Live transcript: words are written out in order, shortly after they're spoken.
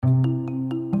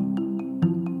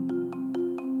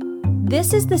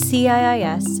This is the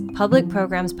CIIS Public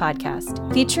Programs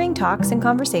Podcast, featuring talks and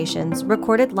conversations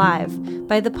recorded live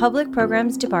by the Public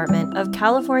Programs Department of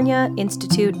California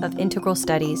Institute of Integral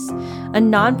Studies, a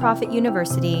nonprofit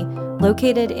university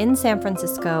located in San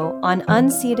Francisco on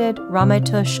unceded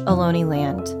Ramaytush Ohlone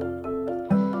land.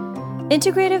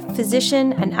 Integrative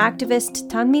physician and activist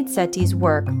Tanmeet Sethi's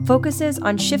work focuses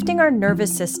on shifting our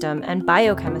nervous system and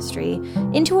biochemistry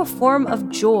into a form of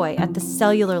joy at the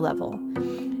cellular level.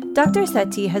 Dr.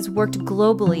 Sethi has worked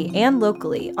globally and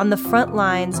locally on the front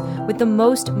lines with the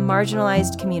most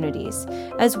marginalized communities,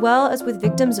 as well as with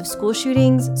victims of school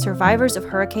shootings, survivors of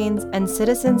hurricanes, and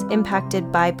citizens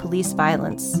impacted by police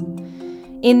violence.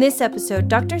 In this episode,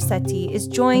 Dr. Sethi is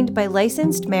joined by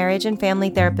licensed marriage and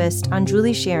family therapist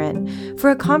Anjuli Sharon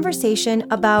for a conversation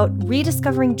about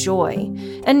rediscovering joy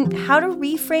and how to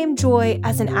reframe joy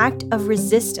as an act of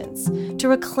resistance to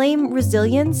reclaim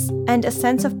resilience and a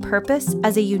sense of purpose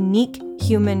as a unique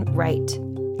human right.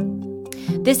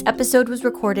 This episode was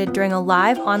recorded during a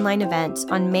live online event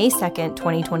on May 2nd,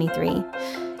 2023.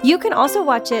 You can also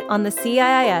watch it on the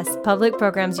CIIS Public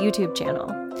Programs YouTube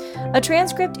channel. A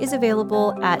transcript is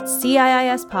available at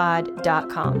ciispod.com.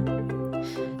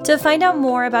 To find out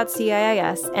more about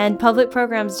CIIS and public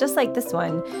programs just like this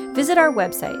one, visit our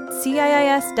website,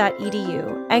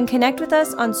 ciis.edu, and connect with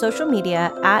us on social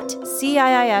media at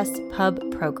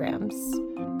CIISPubPrograms.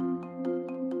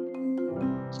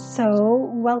 So,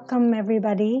 welcome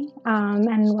everybody,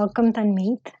 and welcome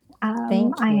Tanmeet.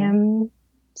 Thank you. I am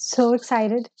so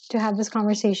excited to have this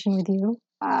conversation with you.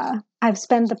 I've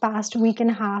spent the past week and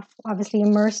a half obviously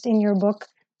immersed in your book.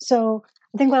 So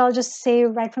I think what I'll just say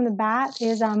right from the bat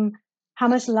is how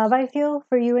much love I feel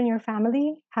for you and your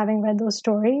family, having read those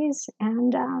stories,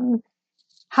 and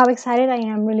how excited I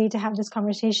am really to have this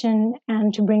conversation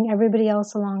and to bring everybody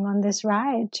else along on this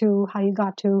ride to how you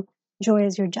got to joy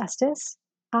as your justice.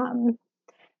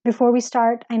 Before we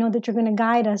start, I know that you're going to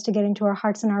guide us to get into our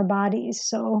hearts and our bodies.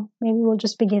 So maybe we'll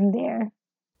just begin there.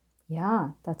 Yeah,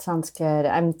 that sounds good.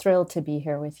 I'm thrilled to be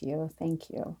here with you. Thank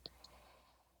you.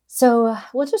 So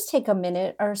we'll just take a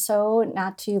minute or so,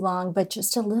 not too long, but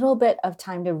just a little bit of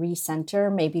time to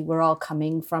recenter. Maybe we're all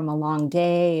coming from a long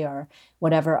day or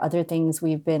whatever other things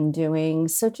we've been doing.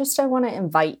 So just I want to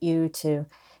invite you to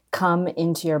come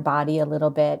into your body a little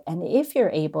bit. And if you're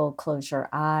able, close your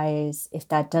eyes. If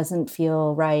that doesn't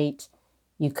feel right,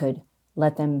 you could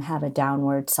let them have a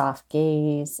downward soft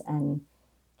gaze and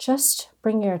just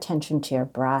bring your attention to your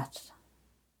breath.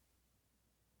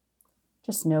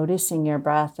 Just noticing your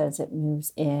breath as it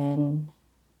moves in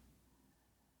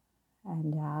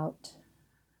and out.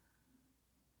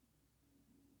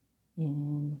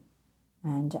 In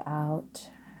and out.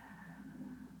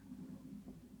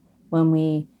 When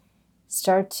we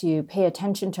start to pay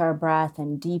attention to our breath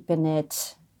and deepen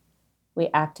it, we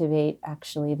activate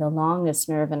actually the longest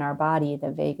nerve in our body,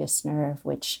 the vagus nerve,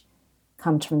 which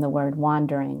comes from the word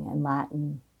wandering in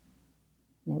Latin.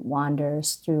 And it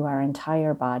wanders through our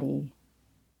entire body,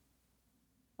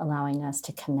 allowing us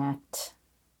to connect,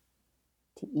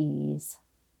 to ease,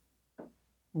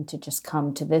 and to just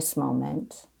come to this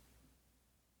moment.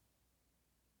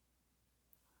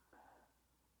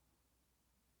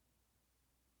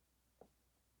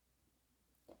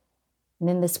 And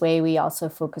in this way, we also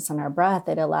focus on our breath.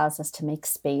 It allows us to make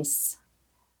space,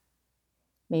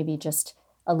 maybe just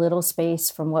a little space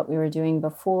from what we were doing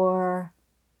before,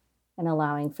 and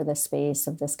allowing for the space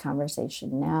of this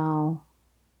conversation now.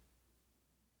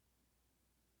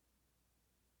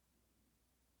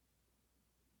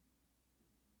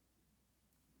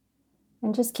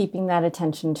 And just keeping that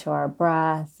attention to our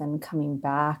breath and coming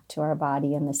back to our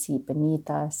body and the seat beneath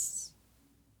us.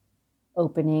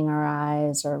 Opening our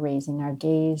eyes or raising our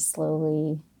gaze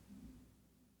slowly.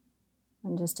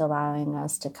 And just allowing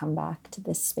us to come back to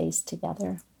this space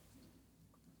together.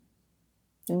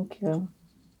 Thank you.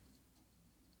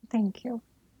 Thank you.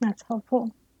 That's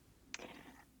helpful.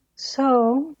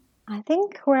 So I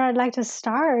think where I'd like to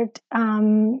start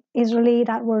is really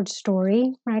that word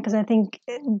story, right? Because I think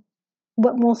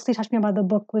what mostly touched me about the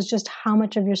book was just how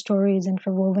much of your story is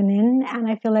interwoven in. And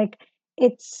I feel like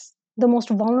it's the most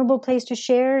vulnerable place to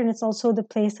share. And it's also the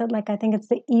place that I think it's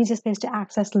the easiest place to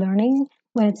access learning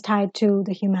when it's tied to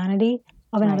the humanity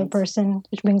of another person,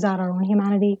 which brings out our own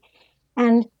humanity.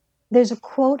 And there's a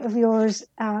quote of yours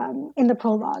in the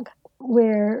prologue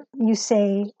where you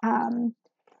say,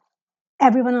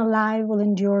 everyone alive will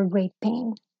endure great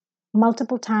pain,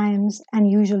 multiple times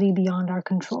and usually beyond our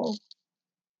control.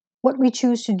 What we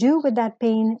choose to do with that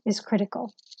pain is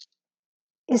critical.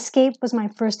 Escape was my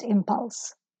first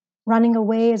impulse. Running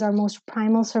away is our most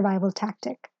primal survival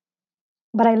tactic.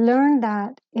 But I learned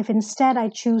that if instead I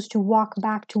choose to walk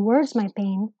back towards my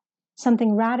pain,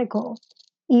 something radical,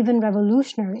 even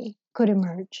revolutionary, could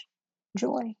emerge,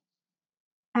 joy.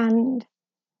 And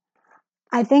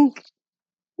I think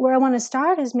where I want to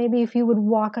start is maybe if you would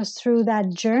walk us through that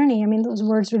journey. I mean, those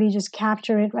words really just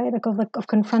capture it, right? Like of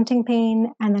confronting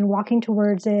pain and then walking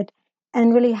towards it,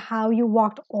 and really how you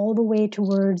walked all the way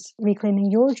towards reclaiming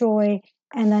your joy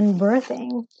and then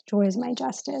birthing joy is my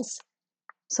justice.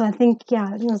 So I think,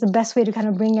 yeah, it was the best way to kind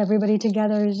of bring everybody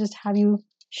together is just have you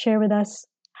share with us,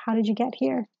 how did you get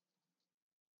here?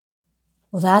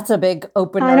 Well, that's a big I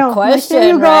opener know. Like, there question,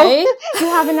 you go. right? You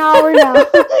have an hour now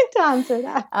to answer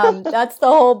that. That's the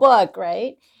whole book,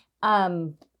 right?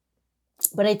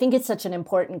 But I think it's such an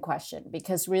important question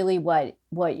because really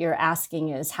what you're asking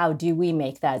is how do we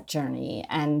make that journey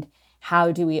and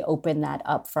how do we open that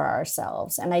up for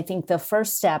ourselves? And I think the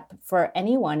first step for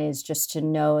anyone is just to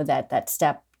know that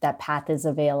that path is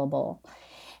available.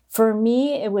 For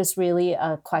me, it was really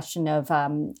a question of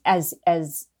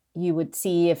as you would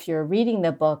see if you're reading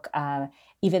the book.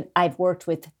 Even I've worked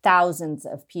with thousands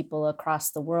of people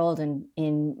across the world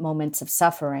in moments of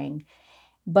suffering.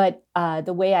 But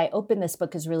the way I open this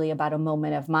book is really about a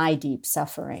moment of my deep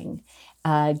suffering,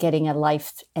 getting a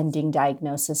life-ending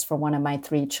diagnosis for one of my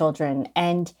 3 children,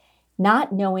 and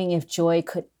not knowing if joy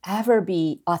could ever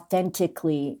be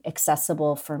authentically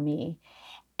accessible for me,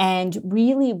 and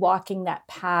really walking that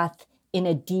path in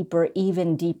a deeper,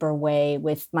 even deeper way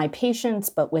with my patients,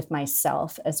 but with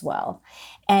myself as well.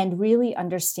 And really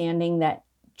understanding that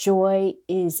joy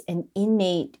is an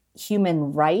innate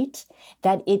human right,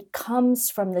 that it comes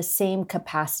from the same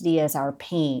capacity as our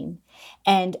pain.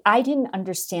 And I didn't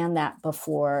understand that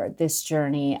before this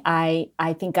journey. I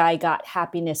think I got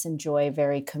happiness and joy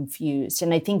very confused.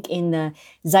 And I think in the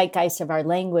zeitgeist of our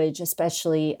language,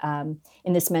 especially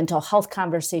in this mental health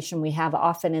conversation we have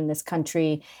often in this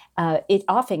country, it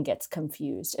often gets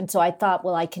confused. And so I thought,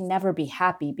 well, I can never be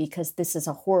happy because this is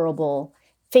a horrible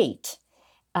fate.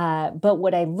 But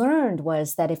what I learned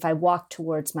was that if I walked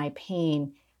towards my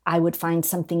pain, I would find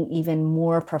something even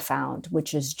more profound,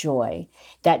 which is joy,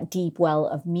 that deep well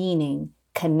of meaning,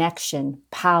 connection,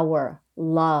 power,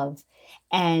 love,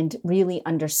 and really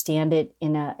understand it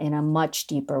in a much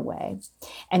deeper way.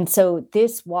 And so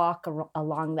this walk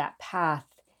along that path,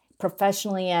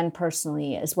 professionally and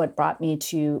personally, is what brought me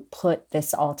to put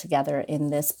this all together in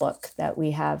this book that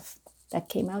we have that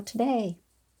came out today.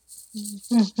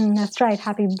 Mm-hmm, that's right.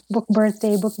 Happy book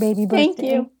birthday, book baby birthday. Thank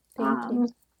you. Thank you.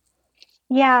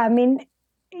 Yeah, I mean,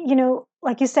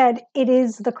 like you said, it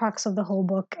is the crux of the whole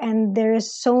book. And there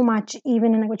is so much,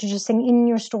 even in what you're just saying in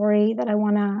your story, that I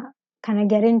want to kind of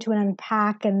get into and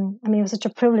unpack. And I mean, it was such a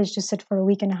privilege to sit for a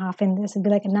week and a half in this and be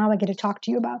like, and now I get to talk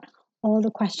to you about all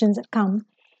the questions that come.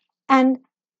 And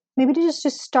maybe to just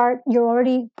start, you're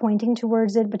already pointing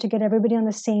towards it, but to get everybody on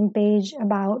the same page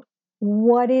about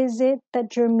what is it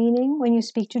that you're meaning when you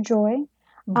speak to joy.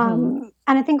 Mm-hmm.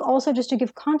 And I think also just to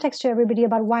give context to everybody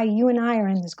about why you and I are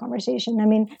in this conversation. I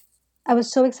mean, I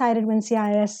was so excited when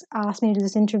CIS asked me to do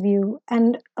this interview,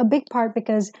 and a big part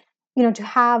because, to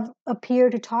have a peer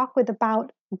to talk with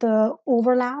about the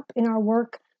overlap in our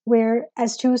work, where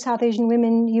as 2 South Asian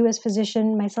women, you as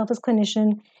physician, myself as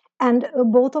clinician, and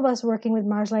both of us working with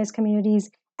marginalized communities,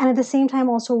 and at the same time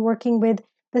also working with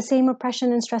the same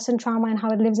oppression and stress and trauma and how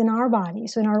it lives in our body.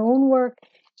 So in our own work,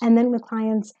 and then with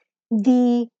clients,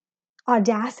 the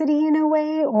audacity in a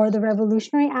way or the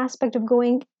revolutionary aspect of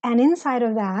going, and inside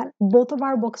of that both of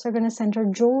our books are going to center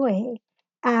joy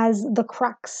as the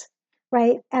crux,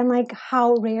 right? And like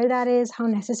how rare that is, how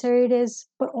necessary it is,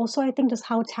 but also I think just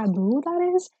how taboo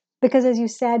that is, because as you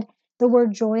said, the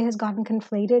word joy has gotten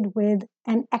conflated with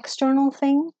an external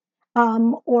thing,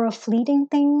 or a fleeting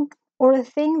thing, or a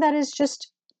thing that is just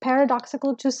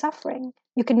paradoxical to suffering.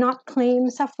 You cannot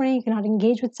claim suffering, you cannot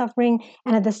engage with suffering,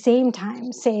 and at the same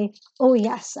time say, oh,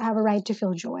 yes, I have a right to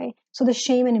feel joy. So the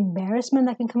shame and embarrassment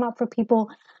that can come up for people.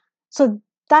 So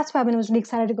that's why I was really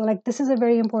excited to go, like, this is a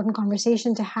very important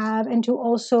conversation to have, and to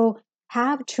also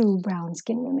have 2 brown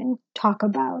skinned women talk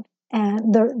about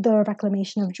and the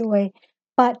reclamation of joy.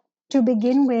 But to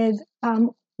begin with,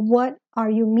 what are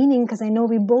you meaning? Because I know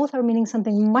we both are meaning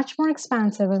something much more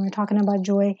expansive when we're talking about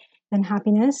joy than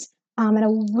happiness, and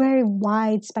a very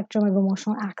wide spectrum of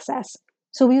emotional access.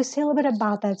 So will you say a little bit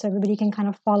about that so everybody can kind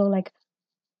of follow, like,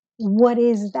 what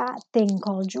is that thing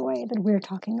called joy that we're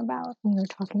talking about when you're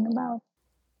talking about?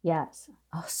 Yes.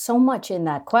 Oh, so much in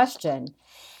that question.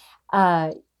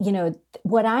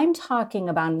 What I'm talking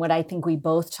about, and what I think we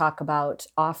both talk about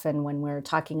often when we're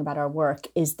talking about our work,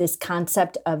 is this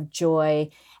concept of joy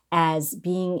as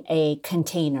being a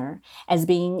container, as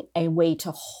being a way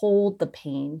to hold the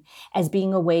pain, as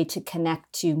being a way to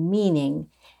connect to meaning.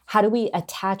 How do we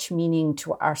attach meaning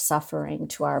to our suffering,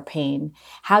 to our pain?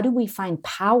 How do we find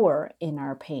power in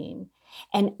our pain?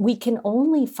 And we can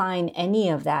only find any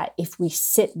of that if we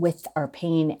sit with our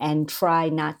pain and try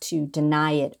not to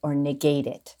deny it or negate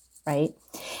it, right?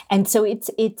 And so it's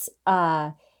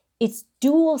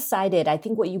dual-sided. I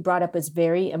think what you brought up is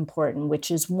very important,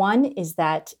 which is one is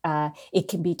that it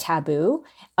can be taboo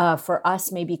for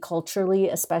us, maybe culturally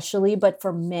especially, but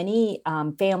for many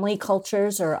family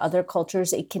cultures or other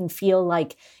cultures, it can feel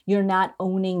like you're not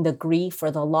owning the grief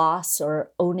or the loss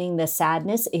or owning the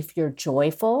sadness if you're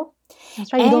joyful.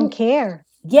 That's right. You don't care.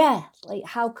 Yeah, like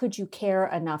how could you care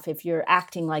enough if you're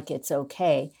acting like it's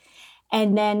okay?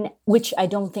 And then, which I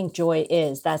don't think joy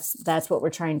is. That's what we're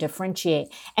trying to differentiate.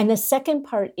 And the second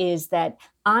part is that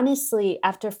honestly,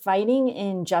 after fighting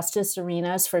in justice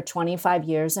arenas for 25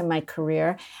 years in my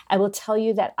career, I will tell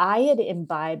you that I had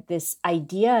imbibed this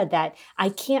idea that I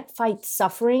can't fight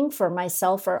suffering for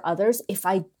myself or others if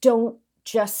I don't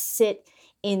just sit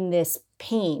in this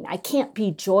pain. I can't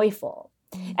be joyful.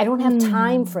 I don't have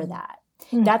time for that.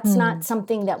 That's not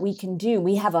something that we can do.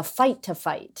 We have a fight to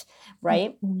fight,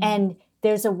 right? And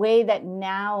there's a way that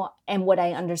now, and what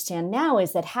I understand now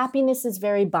is that happiness is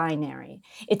very binary.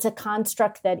 It's a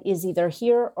construct that is either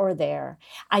here or there.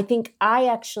 I think I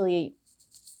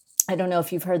don't know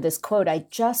if you've heard this quote. I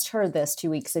just heard this 2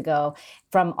 weeks ago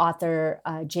from author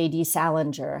J.D.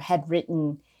 Salinger, had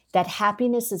written that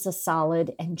happiness is a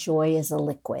solid and joy is a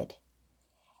liquid.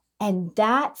 And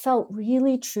that felt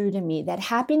really true to me, that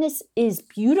happiness is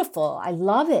beautiful. I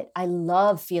love it. I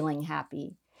love feeling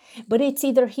happy, but it's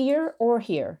either here or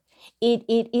here. It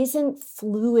isn't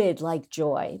fluid like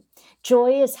joy.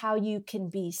 Joy is how you can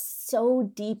be so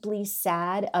deeply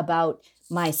sad about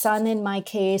my son in my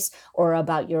case, or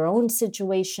about your own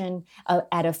situation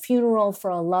at a funeral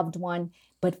for a loved one,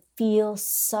 but feel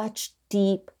such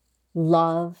deep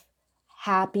love,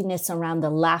 happiness around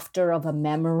the laughter of a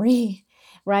memory.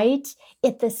 Right?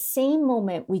 At the same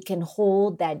moment, we can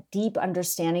hold that deep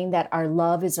understanding that our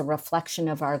love is a reflection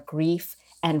of our grief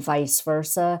and vice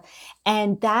versa.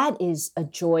 And that is a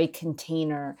joy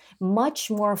container,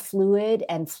 much more fluid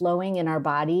and flowing in our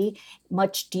body,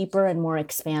 much deeper and more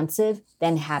expansive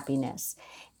than happiness.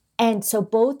 And so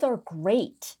both are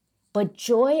great, but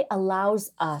joy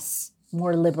allows us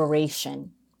more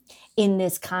liberation. In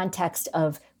this context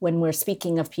of when we're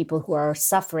speaking of people who are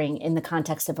suffering in the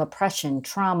context of oppression,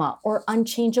 trauma, or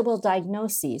unchangeable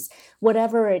diagnoses,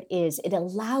 whatever it is, it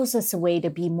allows us a way to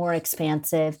be more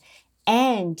expansive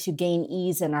and to gain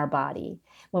ease in our body.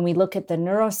 When we look at the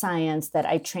neuroscience that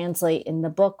I translate in the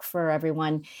book for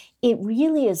everyone, it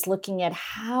really is looking at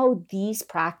how these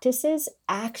practices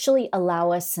actually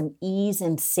allow us some ease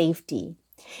and safety.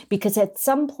 Because at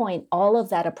some point, all of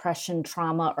that oppression,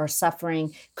 trauma, or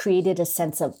suffering created a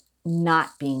sense of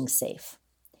not being safe.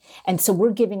 And so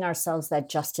we're giving ourselves that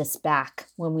justice back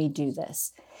when we do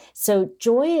this. So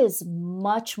joy is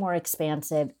much more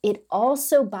expansive. It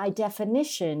also, by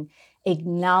definition,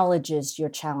 acknowledges your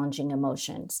challenging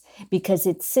emotions because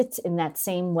it sits in that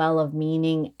same well of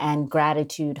meaning and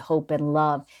gratitude, hope, and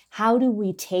love. How do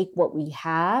we take what we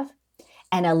have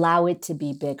and allow it to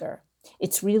be bigger?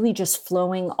 It's really just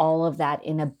flowing all of that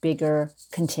in a bigger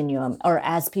continuum, or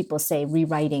as people say,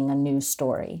 rewriting a new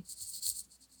story.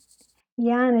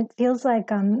 Yeah, and it feels like,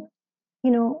 kind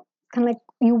of like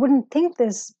you wouldn't think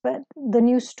this, but the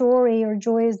new story or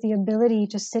joy is the ability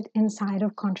to sit inside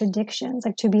of contradictions,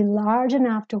 like to be large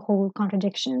enough to hold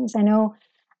contradictions. I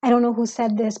don't know who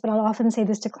said this, but I'll often say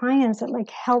this to clients that like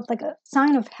health, like a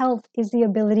sign of health is the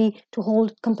ability to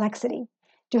hold complexity,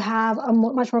 to have a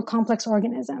much more complex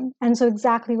organism. And so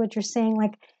exactly what you're saying,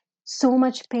 like so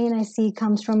much pain I see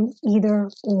comes from either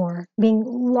or, being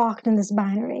locked in this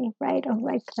binary, right? Of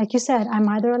like you said, I'm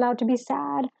either allowed to be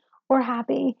sad or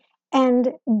happy.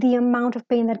 And the amount of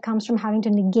pain that comes from having to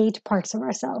negate parts of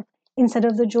ourselves instead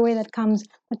of the joy that comes,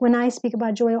 like when I speak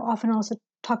about joy, I often also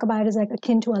talk about it as like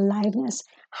akin to aliveness.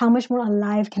 How much more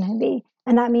alive can I be?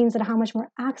 And that means that how much more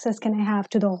access can I have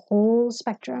to the whole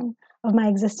spectrum of my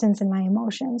existence and my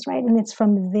emotions, right? And it's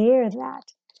from there that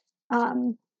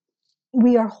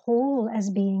we are whole as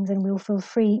beings and we'll feel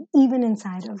free even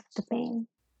inside of the pain.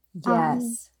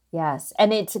 Yes.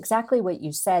 And it's exactly what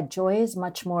you said. Joy is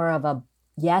much more of a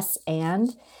yes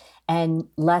and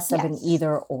less of an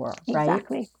either or, right?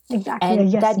 Exactly. And A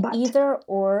yes, that but. either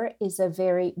or is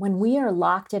when we are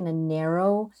locked in a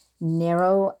narrow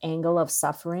angle of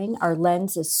suffering, our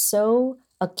lens is so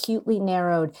acutely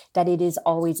narrowed that it is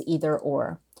always either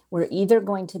or. We're either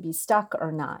going to be stuck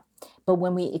or not. But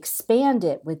when we expand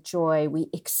it with joy, we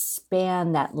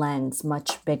expand that lens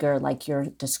much bigger, like you're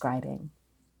describing.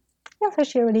 That's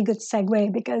actually a really good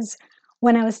segue, because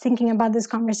when I was thinking about this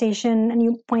conversation and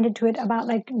you pointed to it about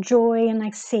like joy and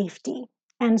like safety.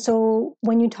 And so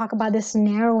when you talk about this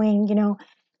narrowing,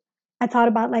 I thought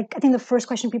about, like, I think the first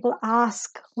question people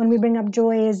ask when we bring up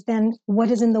joy is then,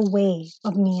 what is in the way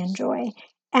of me and joy?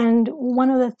 And one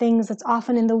of the things that's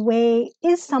often in the way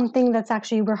is something that's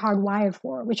actually we're hardwired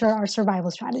for, which are our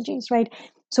survival strategies, right?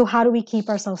 So how do we keep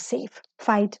ourselves safe?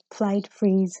 Fight, flight,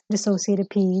 freeze, dissociate,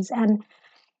 appease. And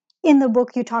in the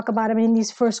book you talk about, I mean, in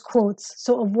these first quotes,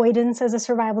 so avoidance as a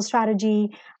survival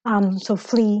strategy, so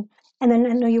flee. And then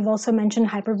I know you've also mentioned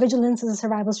hypervigilance as a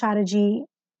survival strategy.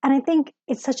 And I think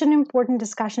it's such an important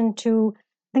discussion to,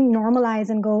 I think, normalize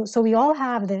and go, so we all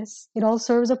have this, it all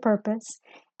serves a purpose.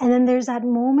 And then there's that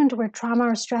moment where trauma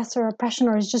or stress or oppression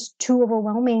or is just too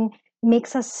overwhelming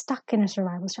makes us stuck in a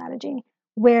survival strategy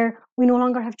where we no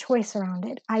longer have choice around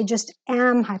it. I just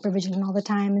am hypervigilant all the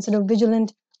time instead of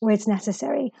vigilant where it's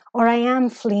necessary, or I am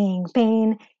fleeing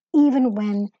pain, even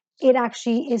when it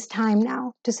actually is time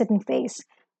now to sit and face.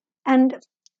 And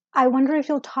I wonder if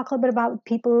you'll talk a little bit about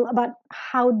people, about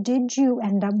how did you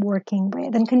end up working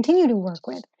with and continue to work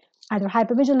with either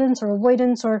hypervigilance or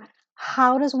avoidance, or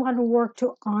how does one work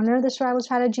to honor the survival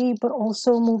strategy, but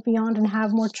also move beyond and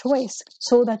have more choice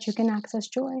so that you can access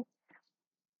joy?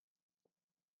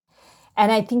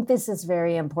 And I think this is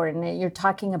very important. You're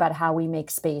talking about how we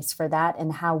make space for that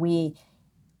and how we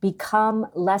become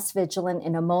less vigilant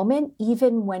in a moment,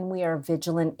 even when we are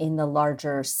vigilant in the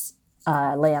larger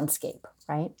landscape,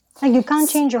 right? Like, you can't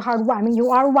change your hard. I mean, you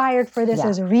are wired for this. Yeah.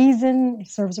 There's a reason. It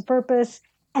serves a purpose.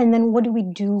 And then what do we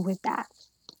do with that?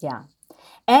 Yeah.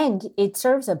 And it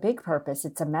serves a big purpose.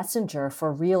 It's a messenger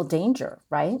for real danger,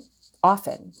 right?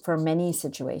 Often for many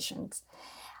situations.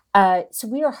 So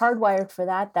we are hardwired for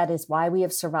that. That is why we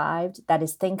have survived. That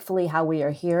is thankfully how we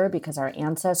are here, because our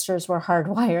ancestors were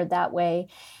hardwired that way.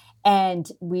 And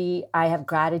I have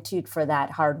gratitude for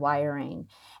that hardwiring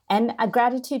and a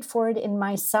gratitude for it in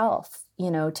myself,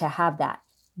 to have that.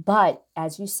 But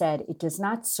as you said, it does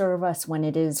not serve us when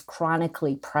it is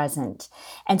chronically present.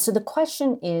 And so the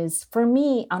question is, for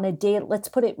me, on a day, let's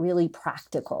put it really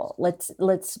practical.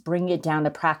 Let's bring it down to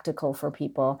practical for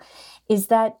people, is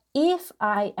that if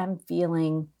I am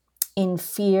feeling in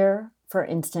fear, for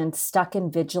instance, stuck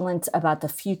in vigilance about the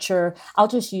future, I'll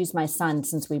just use my son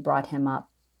since we brought him up,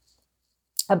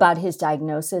 about his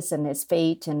diagnosis and his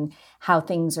fate and how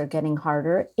things are getting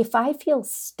harder. If I feel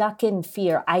stuck in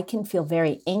fear, I can feel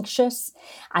very anxious.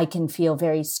 I can feel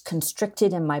very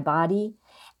constricted in my body.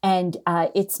 And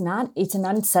it's an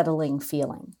unsettling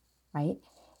feeling, right?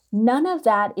 None of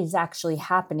that is actually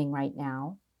happening right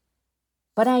now,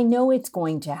 but I know it's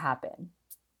going to happen.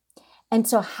 And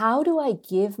so how do I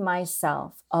give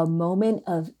myself a moment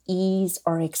of ease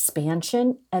or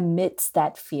expansion amidst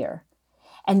that fear?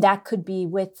 And that could be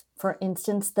with, for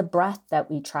instance, the breath that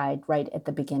we tried right at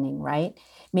the beginning, right?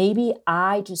 Maybe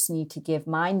I just need to give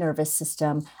my nervous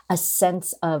system a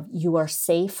sense of you are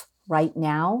safe right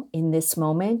now in this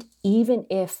moment, even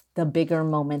if the bigger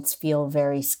moments feel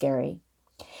very scary.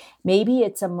 Maybe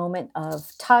it's a moment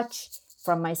of touch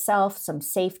from myself, some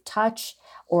safe touch,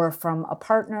 or from a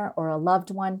partner or a loved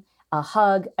one, a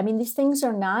hug. I mean, these things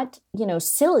are not,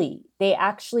 silly. They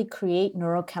actually create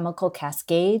neurochemical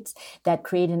cascades that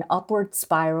create an upward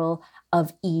spiral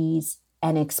of ease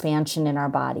and expansion in our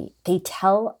body. They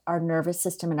tell our nervous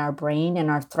system and our brain and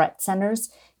our threat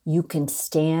centers, you can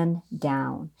stand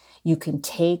down. You can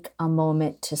take a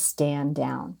moment to stand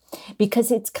down,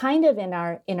 because it's kind of in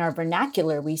our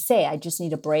vernacular. We say, I just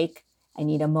need a break. I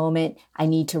need a moment. I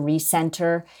need to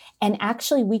recenter. And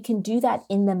actually, we can do that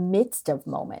in the midst of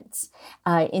moments,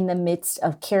 in the midst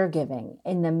of caregiving,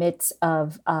 in the midst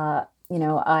of,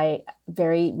 I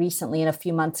very recently, a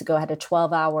few months ago, had a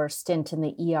 12-hour stint in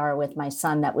the ER with my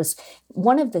son. That was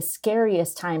one of the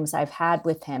scariest times I've had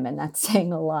with him, and that's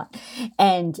saying a lot.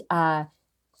 And I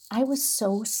was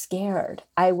so scared.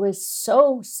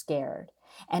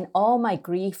 And all my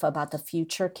grief about the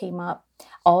future came up.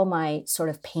 All my sort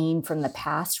of pain from the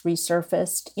past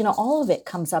resurfaced. All of it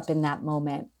comes up in that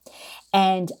moment.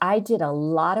 And I did a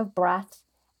lot of breath.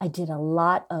 I did a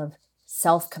lot of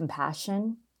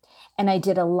self-compassion. And I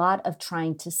did a lot of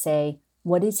trying to say,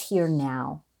 what is here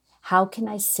now? How can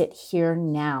I sit here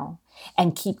now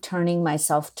and keep turning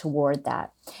myself toward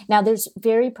that? Now, there's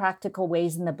very practical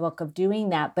ways in the book of doing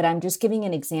that, but I'm just giving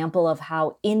an example of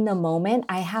how in the moment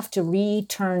I have to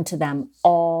return to them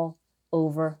all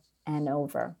over and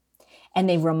over. And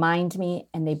they remind me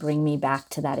and they bring me back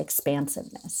to that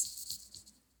expansiveness.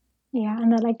 Yeah,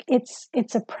 and that like it's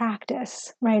a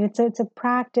practice, right? It's a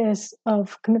practice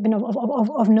of commitment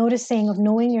of noticing, of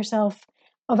knowing yourself,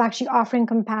 of actually offering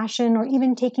compassion, or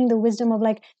even taking the wisdom of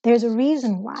like there's a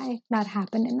reason why that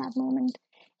happened in that moment.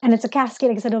 And it's a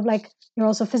cascade instead of like you're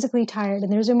also physically tired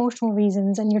and there's emotional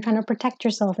reasons and you're trying to protect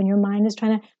yourself and your mind is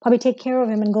trying to probably take care of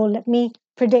him and go, let me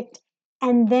predict.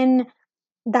 And then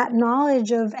that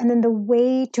knowledge of, and then the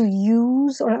way to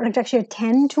use or to actually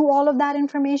attend to all of that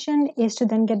information is to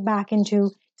then get back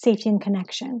into safety and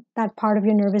connection, that part of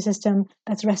your nervous system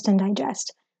that's rest and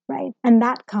digest, right? And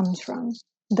that comes from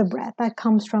the breath, that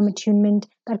comes from attunement,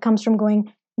 that comes from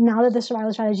going, now that the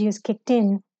survival strategy has kicked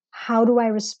in, how do I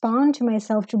respond to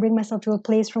myself to bring myself to a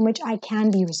place from which I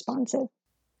can be responsive?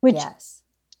 Which Yes.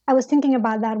 I was thinking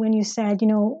about that when you said,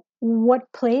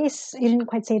 what place, you didn't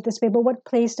quite say it this way, but what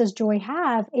place does joy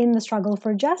have in the struggle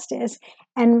for justice?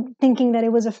 And thinking that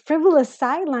it was a frivolous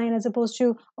sideline as opposed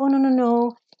to, oh, no, no,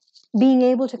 no, being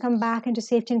able to come back into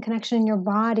safety and connection in your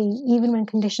body, even when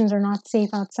conditions are not safe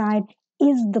outside,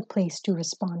 is the place to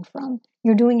respond from.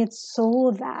 You're doing it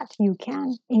so that you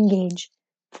can engage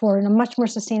for in a much more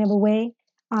sustainable way,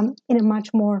 in a much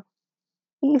more,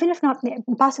 even if not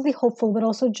possibly hopeful, but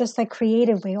also just like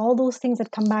creative way, all those things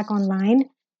that come back online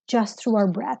just through our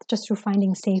breath, just through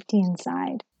finding safety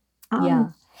inside. Yeah.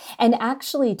 And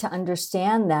actually, to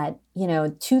understand that,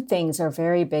 two things are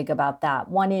very big about that.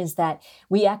 One is that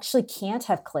we actually can't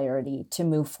have clarity to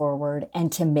move forward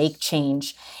and to make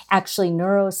change. Actually,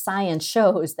 neuroscience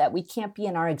shows that we can't be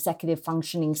in our executive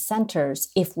functioning centers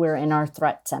if we're in our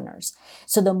threat centers.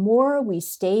 So the more we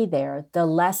stay there, the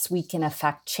less we can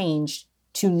affect change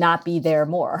to not be there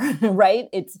more, right?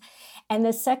 And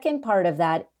the second part of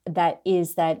that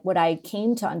is that what I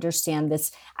came to understand,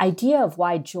 this idea of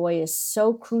why joy is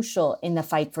so crucial in the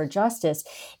fight for justice,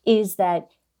 is that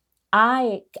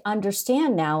I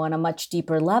understand now on a much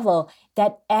deeper level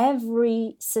that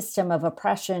every system of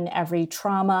oppression, every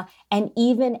trauma, and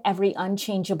even every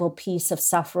unchangeable piece of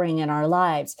suffering in our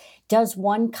lives does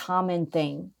one common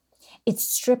thing. It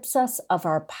strips us of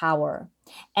our power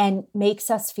and makes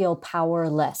us feel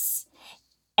powerless.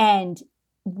 And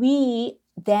we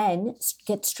then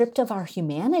get stripped of our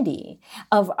humanity,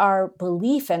 of our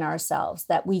belief in ourselves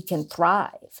that we can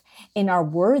thrive, in our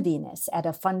worthiness at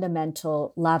a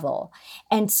fundamental level.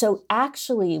 And so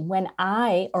actually, when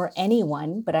I or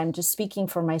anyone, but I'm just speaking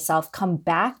for myself, come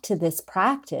back to this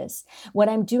practice, what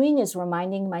I'm doing is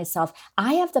reminding myself,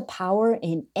 I have the power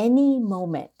in any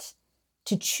moment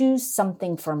to choose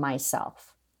something for myself.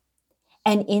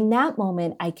 And in that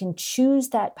moment, I can choose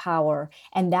that power,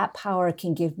 and that power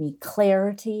can give me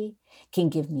clarity, can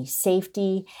give me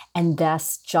safety, and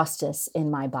thus justice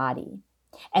in my body.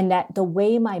 And that the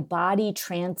way my body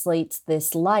translates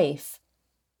this life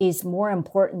is more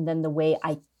important than the way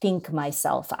I think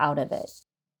myself out of it.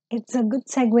 It's a good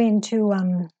segue into,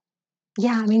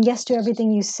 yes to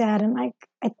everything you said. And like,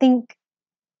 I think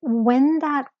when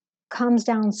that comes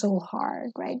down so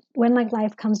hard, right? When like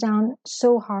life comes down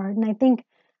so hard, and I think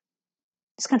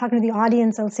just kind of talking to the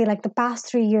audience, I'll say like the past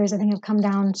 3 years, I think have come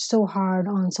down so hard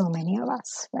on so many of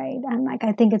us, right? And like,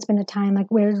 I think it's been a time like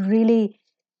where it really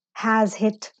has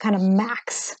hit kind of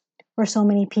max for so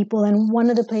many people. And one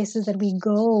of the places that we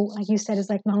go, like you said, is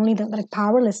like not only the like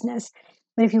powerlessness,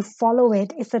 but if you follow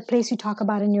it, it's the place you talk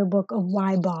about in your book of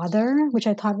why bother, which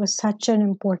I thought was such an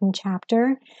important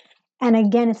chapter. And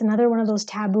again, it's another one of those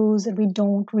taboos that we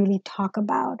don't really talk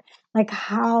about. Like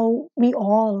how we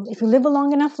all, if you live a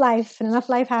long enough life and enough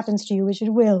life happens to you, which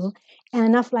it will, and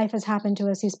enough life has happened to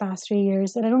us these past 3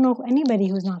 years, that I don't know anybody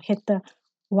who's not hit the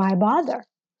why bother?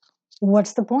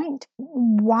 What's the point?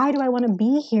 Why do I want to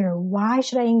be here? Why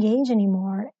should I engage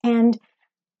anymore? And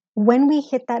when we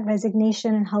hit that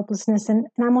resignation and helplessness, and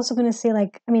I'm also going to say,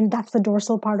 like, I mean, that's the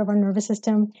dorsal part of our nervous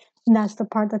system. And that's the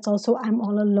part that's also, I'm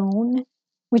all alone,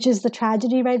 which is the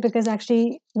tragedy, right? Because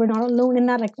actually, we're not alone in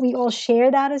that. Like, we all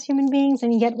share that as human beings.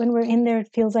 And yet, when we're in there,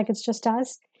 it feels like it's just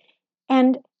us.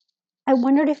 And I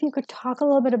wondered if you could talk a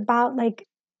little bit about, like,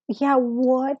 yeah,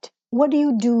 what do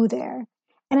you do there?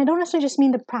 And I don't necessarily just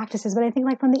mean the practices, but I think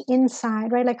like from the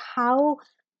inside, right? Like how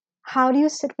do you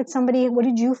sit with somebody? What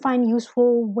did you find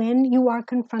useful when you are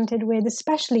confronted with,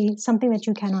 especially something that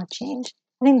you cannot change?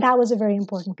 I think that was a very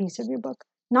important piece of your book.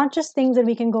 Not just things that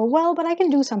we can go, well, but I can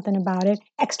do something about it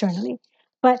externally.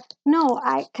 But no,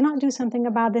 I cannot do something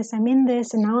about this. I'm in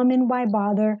this, and now I'm in why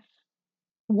bother.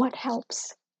 What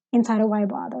helps inside of why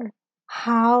bother?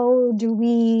 How do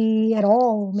we at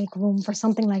all make room for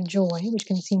something like joy, which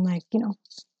can seem like,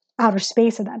 outer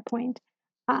space at that point?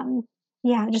 Um,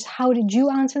 yeah, just how did you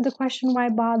answer the question, why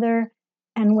bother,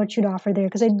 and what you'd offer there?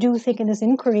 Because I do think in this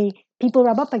inquiry, people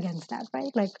rub up against that,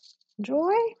 right? Like,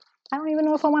 joy? I don't even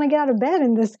know if I want to get out of bed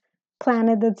in this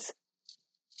planet that's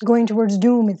going towards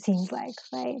doom, it seems like,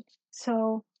 right?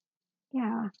 So,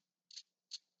 yeah.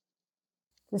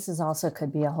 This is also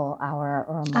could be a whole hour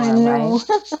or I more, know.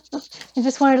 right? I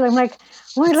just wanted, I'm like,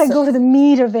 where did I So, go to the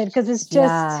meat of it? Because it's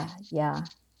just yeah.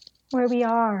 where we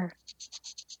are.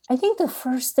 I think the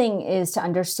first thing is to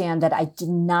understand that I did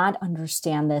not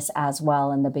understand this as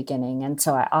well in the beginning. And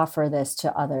so I offer this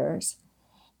to others,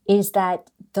 is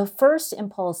that the first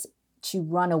impulse to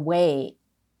run away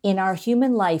in our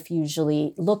human life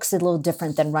usually looks a little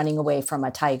different than running away from a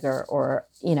tiger or,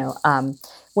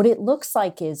 what it looks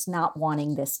like is not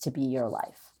wanting this to be your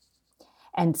life.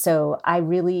 And so I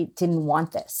really didn't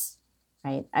want this,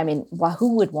 right? I mean, well,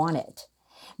 who would want it?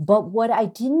 But what I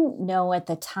didn't know at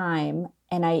the time,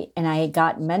 and I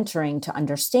got mentoring to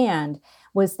understand,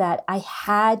 was that I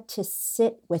had to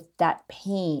sit with that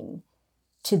pain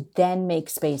to then make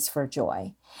space for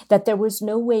joy. That there was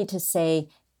no way to say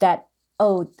that,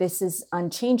 oh, this is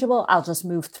unchangeable. I'll just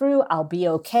move through. I'll be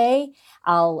okay.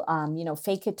 I'll,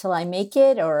 fake it till I make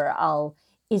it.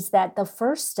 Is that the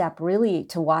first step really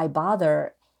to why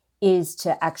bother is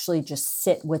to actually just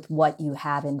sit with what you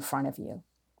have in front of you.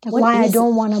 Like What why I is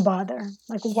don't want to bother.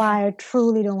 Like Yeah. why I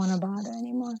truly don't want to bother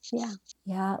anymore. Yeah.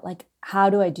 Yeah, like how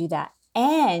do I do that?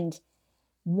 And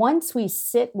once we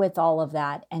sit with all of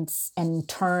that and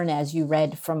turn, as you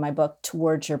read from my book,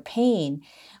 towards your pain,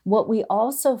 what we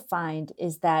also find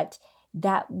is that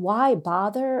why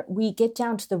bother, we get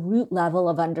down to the root level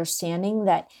of understanding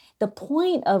that the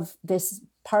point of this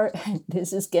part,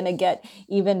 this is going to get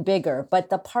even bigger, but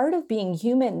the part of being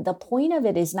human, the point of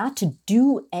it is not to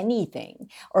do anything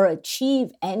or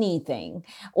achieve anything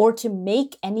or to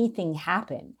make anything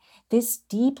happen. This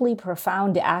deeply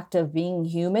profound act of being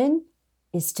human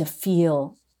is to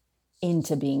feel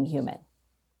into being human.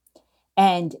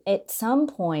 And at some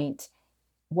point,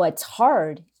 what's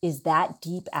hard is that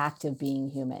deep act of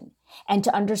being human and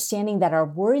to understanding that our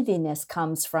worthiness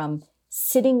comes from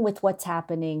sitting with what's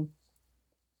happening,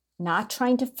 not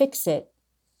trying to fix it,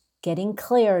 getting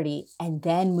clarity, and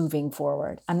then moving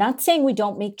forward. I'm not saying we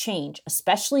don't make change,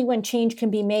 especially when change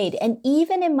can be made. And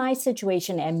even in my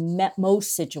situation and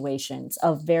most situations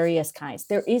of various kinds,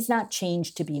 there is not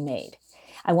change to be made.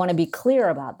 I want to be clear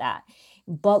about that.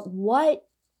 But what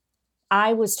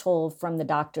I was told from the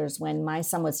doctors when my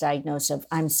son was diagnosed of,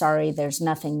 I'm sorry, there's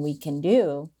nothing we can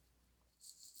do,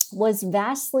 was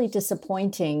vastly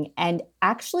disappointing and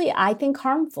actually, I think,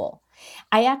 harmful.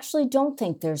 I actually don't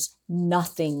think there's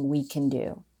nothing we can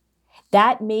do.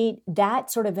 That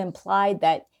sort of implied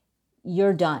that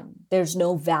you're done. There's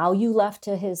no value left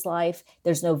to his life.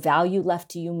 There's no value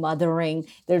left to you mothering.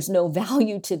 There's no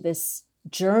value to this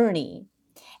journey.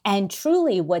 And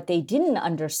truly what they didn't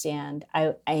understand,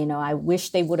 I wish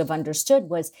they would have understood,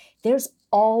 was there's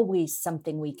always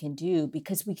something we can do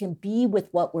because we can be with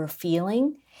what we're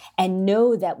feeling and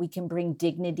know that we can bring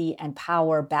dignity and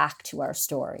power back to our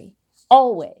story.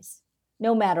 Always,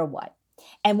 no matter what.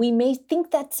 And we may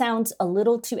think that sounds a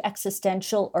little too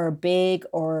existential or big,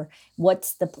 or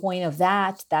what's the point of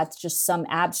that? That's just some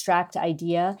abstract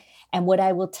idea. And what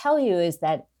I will tell you is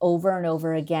that over and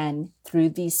over again,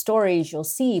 through these stories you'll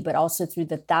see, but also through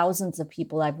the thousands of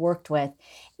people I've worked with,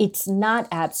 it's not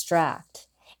abstract.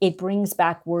 It brings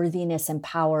back worthiness and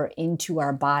power into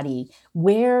our body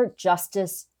where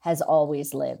justice has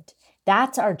always lived.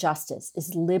 That's our justice,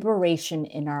 is liberation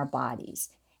in our bodies.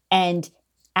 And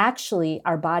actually,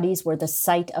 our bodies were the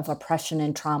site of oppression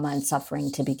and trauma and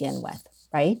suffering to begin with,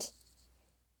 right?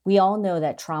 We all know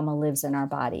that trauma lives in our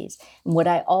bodies. And what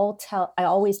I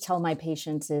always tell my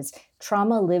patients is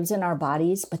trauma lives in our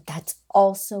bodies, but that's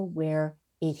also where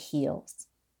it heals.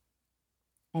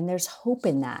 And there's hope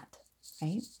in that,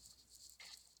 right?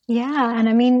 Yeah. And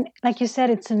I mean, like you said,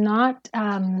 it's not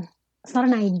an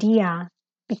idea,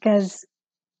 because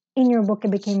in your book,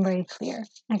 it became very clear,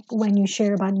 like when you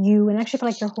share about you and actually for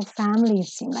like your whole family, it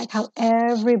seemed like how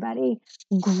everybody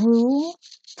grew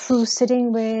through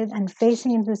sitting with and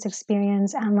facing into this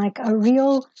experience, and like a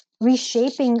real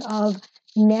reshaping of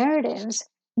narratives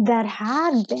that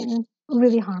had been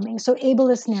really harming. So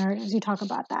ableist narratives, you talk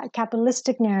about that,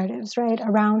 capitalistic narratives, right,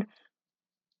 around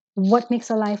what makes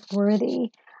a life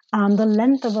worthy, the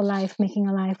length of a life making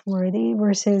a life worthy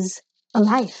versus a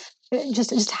life,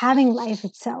 just having life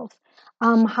itself.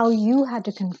 How you had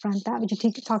to confront that, which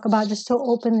you talk about just so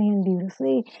openly and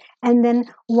beautifully, and then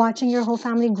watching your whole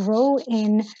family grow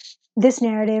in this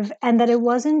narrative, and that it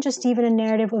wasn't just even a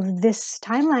narrative of this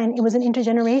timeline; it was an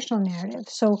intergenerational narrative.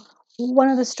 So one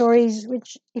of the stories,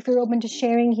 which if you're open to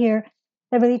sharing here,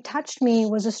 that really touched me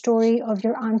was a story of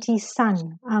your auntie's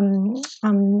son,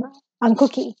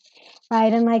 Cookie,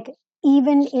 right? And like,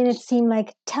 even in it seemed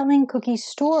like telling Cookie's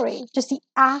story, just the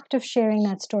act of sharing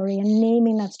that story and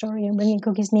naming that story and bringing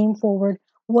Cookie's name forward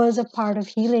was a part of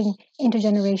healing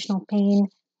intergenerational pain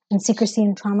and secrecy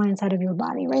and trauma inside of your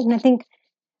body, right? And I think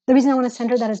the reason I want to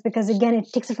center that is because, again,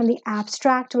 it takes it from the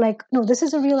abstract to like, no, this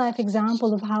is a real life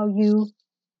example of how you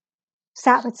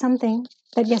sat with something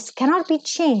that, yes, cannot be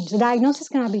changed. The diagnosis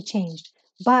cannot be changed,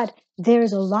 but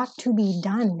there's a lot to be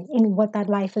done in what that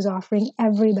life is offering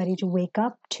everybody to wake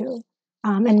up to.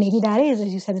 And maybe that is,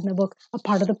 as you said in the book, a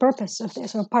part of the purpose of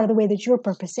this, or a part of the way that you're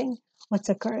purposing what's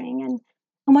occurring. And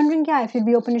I'm wondering, yeah, if you'd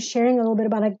be open to sharing a little bit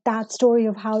about like that story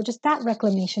of how just that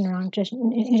reclamation around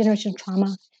intergenerational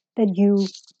trauma that you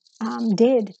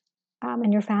did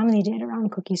and your family did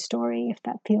around Cookie's story, if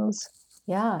that feels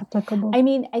applicable. I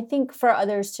mean, I think for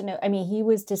others to know, I mean, he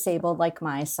was disabled like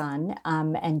my son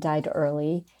and died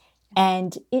early.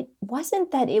 And it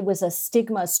wasn't that it was a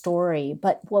stigma story,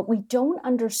 but what we don't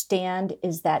understand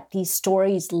is that these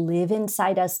stories live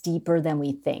inside us deeper than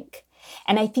we think.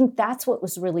 And I think that's what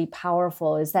was really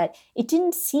powerful, is that it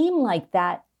didn't seem like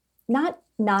that, not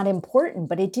important,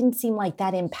 but it didn't seem like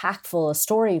that impactful a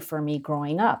story for me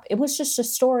growing up. It was just a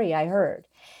story I heard.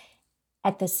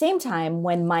 At the same time,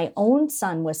 when my own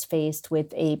son was faced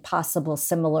with a possible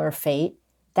similar fate,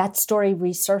 that story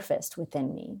resurfaced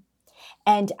within me.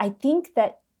 And I think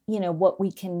that, what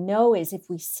we can know is if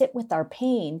we sit with our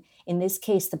pain, in this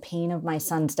case, the pain of my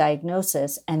son's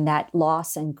diagnosis and that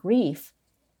loss and grief,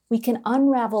 we can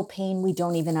unravel pain we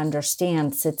don't even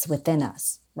understand sits within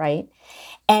us, right?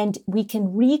 And we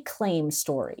can reclaim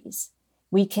stories.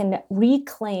 We can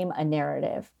reclaim a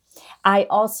narrative. I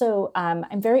also,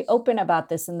 I'm very open about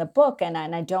this in the book, and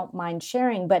I don't mind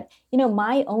sharing, but,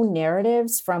 my own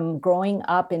narratives from growing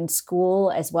up in school,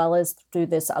 as well as through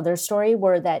this other story,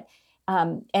 were that,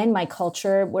 and my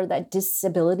culture, were that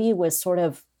disability was sort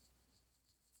of,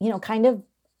 kind of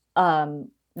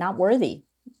not worthy.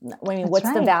 I mean, That's what's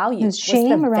right. the value? There's shame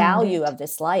What's the around value it. of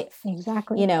this life?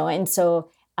 Exactly. And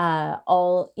so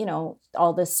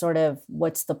all this sort of,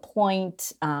 what's the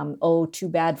point? Oh, too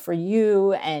bad for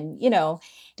you. And,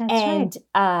 That's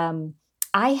right.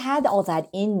 I had all that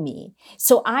in me.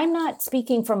 So I'm not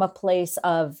speaking from a place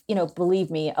of, believe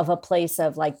me, of a place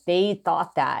of like, they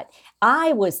thought that.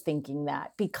 I was thinking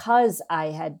that because I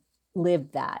had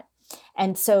lived that.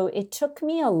 And so it took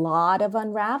me a lot of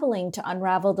unraveling to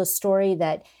unravel the story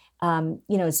that,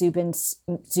 Zubin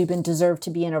deserved to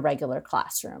be in a regular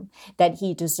classroom, that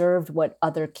he deserved what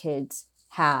other kids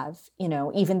have,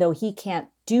 even though he can't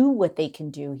do what they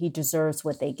can do, he deserves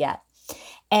what they get.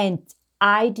 And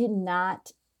I did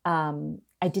not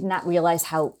realize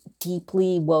how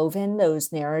deeply woven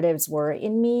those narratives were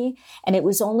in me. And it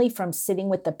was only from sitting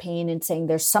with the pain and saying,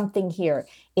 there's something here.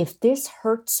 If this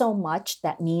hurts so much,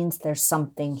 that means there's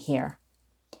something here.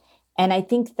 And I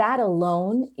think that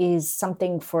alone is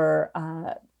something for,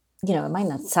 it might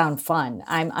not sound fun.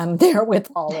 I'm there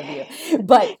with all of you,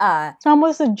 but it's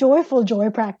almost a joyful joy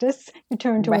practice to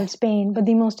turn towards right. pain, but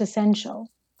the most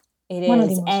essential. It One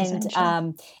is. of the most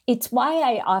essential. It's why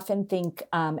I often think,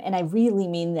 and I really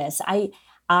mean this,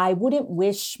 I wouldn't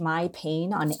wish my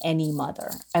pain on any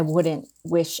mother. I wouldn't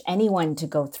wish anyone to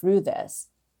go through this.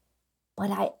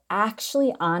 But I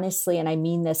actually, honestly, and I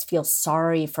mean this, feel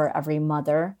sorry for every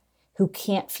mother who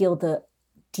can't feel the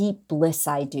deep bliss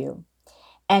I do.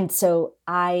 And so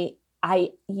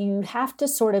you have to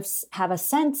sort of have a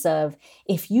sense of,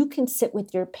 if you can sit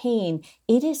with your pain,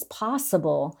 it is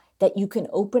possible that you can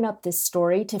open up this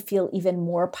story to feel even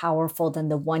more powerful than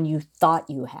the one you thought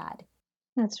you had.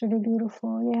 That's really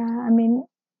beautiful. Yeah.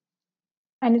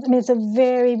 It's a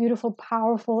very beautiful,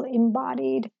 powerful,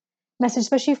 embodied message,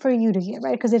 especially for you to hear,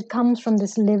 right? Because it comes from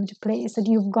this lived place that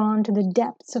you've gone to the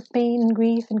depths of pain and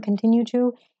grief and continue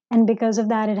to. And because of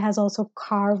that, it has also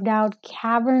carved out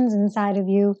caverns inside of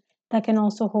you that can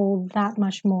also hold that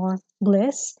much more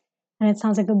bliss. And it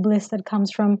sounds like the bliss that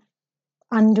comes from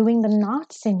undoing the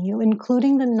knots in you,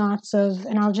 including the knots of,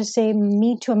 and I'll just say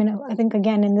me too. I mean, I think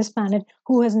again, in this planet,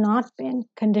 who has not been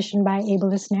conditioned by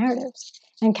ableist narratives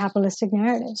and capitalistic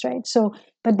narratives, right? So,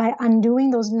 but by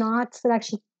undoing those knots that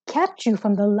actually kept you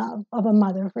from the love of a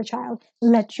mother for a child,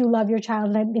 let you love your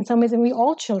child, in some ways, and we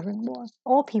all children more,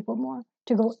 all people more,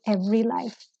 to go every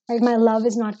life, right? My love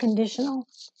is not conditional.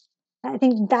 I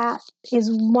think that is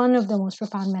one of the most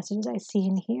profound messages I see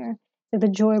in here. That the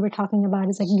joy we're talking about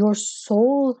is like your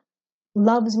soul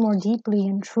loves more deeply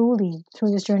and truly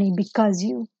through this journey because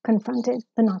you confronted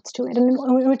the knots to it. And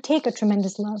it would take a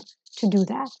tremendous love to do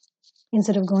that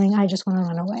instead of going, I just want to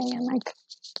run away and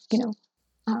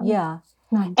Yeah.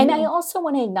 Not And I deal. also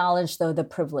want to acknowledge, though, the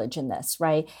privilege in this,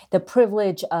 right? The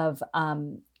privilege of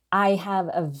I have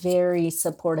a very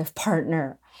supportive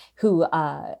partner who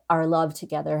our love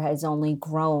together has only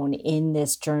grown in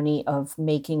this journey of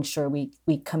making sure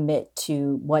we commit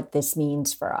to what this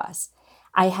means for us.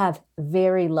 I have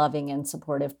very loving and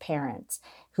supportive parents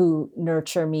who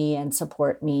nurture me and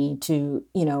support me to,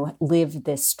 live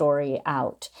this story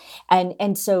out.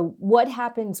 And so what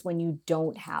happens when you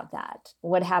don't have that?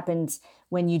 What happens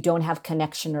when you don't have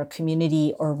connection or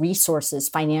community or resources,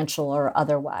 financial or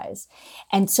otherwise?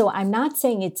 And so I'm not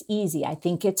saying it's easy. I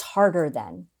think it's harder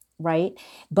then, right?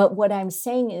 But what I'm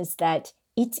saying is that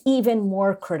it's even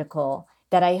more critical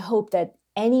that I hope that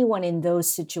anyone in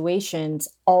those situations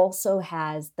also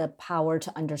has the power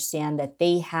to understand that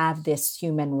they have this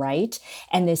human right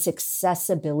and this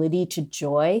accessibility to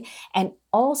joy. And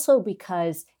also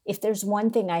because if there's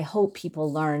one thing I hope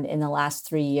people learned in the last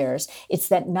 3 years, it's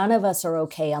that none of us are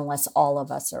okay unless all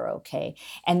of us are okay.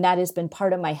 And that has been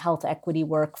part of my health equity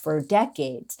work for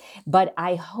decades. But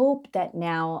I hope that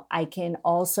now I can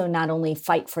also not only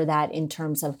fight for that in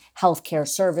terms of healthcare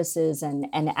services and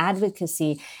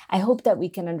advocacy, I hope that we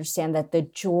can understand that the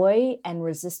joy and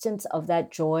resistance of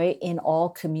that joy in all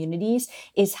communities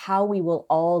is how we will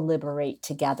all liberate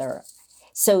together.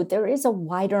 So there is a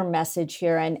wider message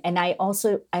here. And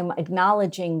I'm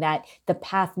acknowledging that the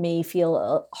path may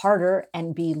feel harder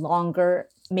and be longer,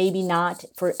 maybe not.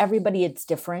 For everybody, it's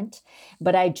different.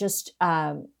 But I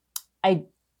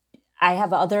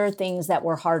have other things that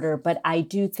were harder, but I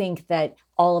do think that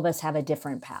all of us have a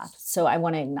different path. So I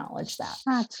want to acknowledge that.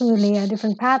 Absolutely. A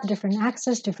different path, different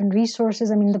access, different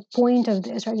resources. I mean, the point of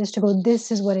this, right, is to go, this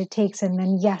is what it takes. And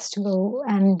then, yes, to go,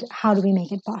 and how do we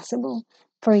make it possible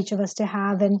for each of us to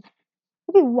have? And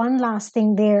maybe one last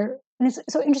thing there. And it's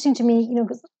so interesting to me,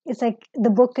 because it's like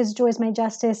the book is Joy is My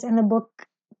Justice, and the book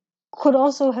could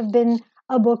also have been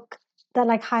a book that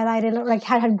like highlighted or like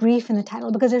had grief in the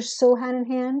title, because they're so hand in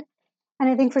hand. And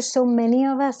I think for so many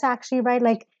of us, actually, right,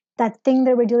 like that thing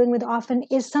that we're dealing with often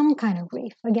is some kind of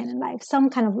grief again in life, some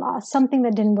kind of loss, something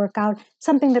that didn't work out,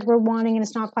 something that we're wanting and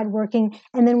it's not quite working.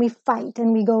 And then we fight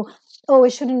and we go, oh,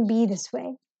 it shouldn't be this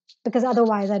way because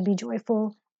otherwise I'd be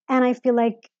joyful. And I feel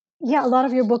like, yeah, a lot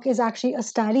of your book is actually a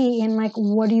study in like,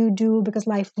 what do you do? Because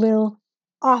life will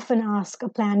often ask a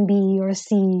plan B or a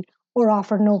C or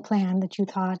offer no plan that you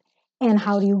thought. And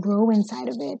how do you grow inside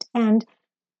of it? And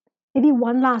maybe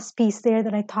one last piece there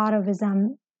that I thought of is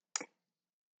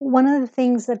one of the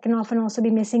things that can often also be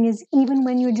missing is even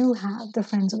when you do have the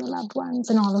friends or the loved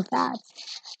ones and all of that,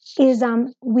 is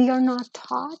we are not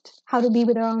taught how to be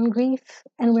with our own grief,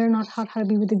 and we're not taught how to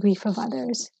be with the grief of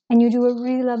others. And you do a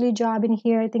really lovely job in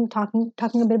here, I think, talking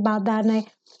a bit about that. And I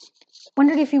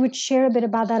wondered if you would share a bit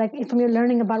about that, like from your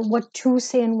learning about what to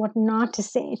say and what not to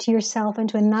say to yourself and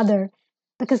to another,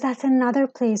 because that's another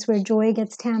place where joy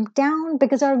gets tamped down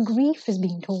because our grief is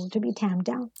being told to be tamped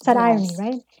down. It's that irony,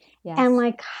 right? Yes. And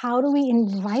like, how do we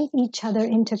invite each other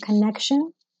into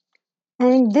connection?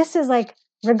 And this is like,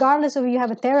 regardless of if you have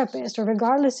a therapist or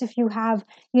regardless if you have,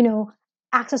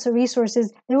 access to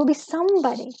resources, there will be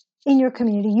somebody in your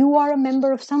community. You are a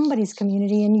member of somebody's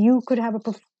community, and you could have a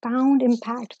profound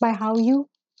impact by how you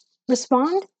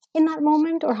respond in that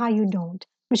moment or how you don't,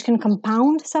 which can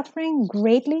compound suffering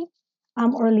greatly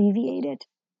or alleviate it.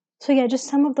 So yeah, just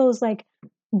some of those like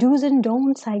do's and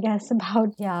don'ts, I guess,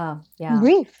 about Yeah.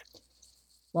 grief.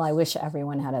 Well, I wish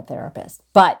everyone had a therapist,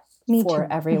 but Me for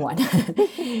too. everyone.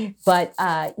 But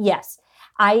yes,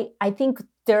 I think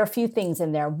there are a few things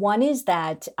in there. One is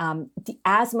that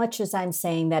as much as I'm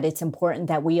saying that it's important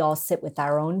that we all sit with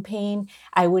our own pain,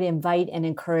 I would invite and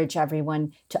encourage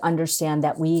everyone to understand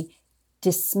that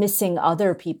dismissing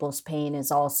other people's pain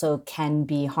is also can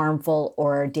be harmful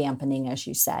or dampening, as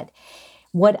you said.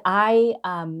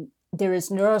 There is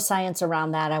neuroscience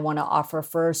around that I want to offer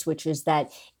first, which is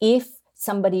that if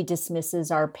somebody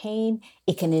dismisses our pain,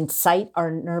 it can incite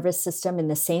our nervous system in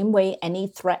the same way any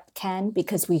threat can,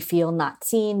 because we feel not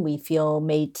seen, we feel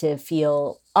made to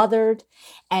feel othered,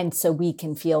 and so we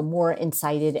can feel more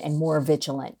incited and more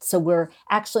vigilant. So we're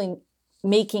actually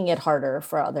making it harder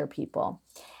for other people.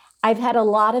 I've had a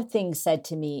lot of things said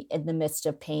to me in the midst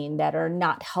of pain that are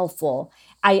not helpful.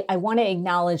 I want to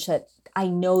acknowledge that I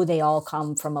know they all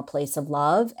come from a place of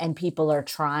love and people are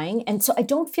trying. And so I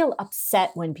don't feel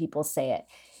upset when people say it.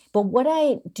 But what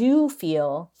I do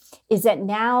feel is that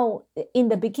now, in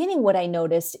the beginning, what I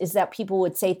noticed is that people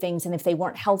would say things, and if they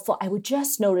weren't helpful, I would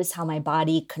just notice how my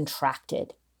body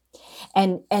contracted.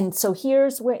 And so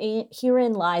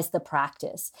herein lies the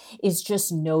practice, is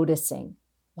just noticing.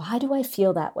 Why do I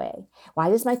feel that way? Why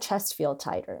does my chest feel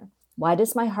tighter? Why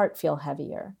does my heart feel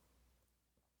heavier?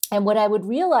 And what I would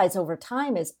realize over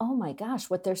time is, oh my gosh,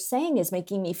 what they're saying is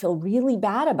making me feel really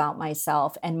bad about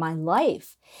myself and my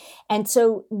life. And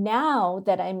so now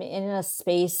that I'm in a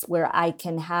space where I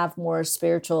can have more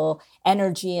spiritual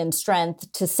energy and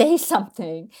strength to say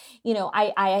something,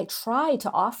 I try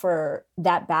to offer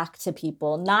that back to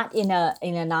people, not in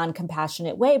a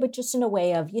non-compassionate way, but just in a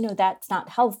way of, that's not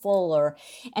helpful.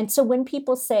 And so when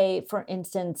people say, for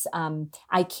instance,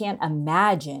 I can't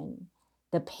imagine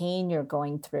the pain you're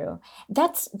going through.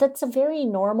 That's a very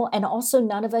normal, and also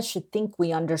none of us should think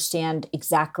we understand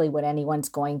exactly what anyone's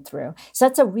going through. So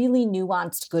that's a really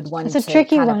nuanced, good one It's a to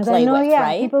tricky kind of one. I play know, with, yeah,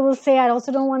 right? people will say, I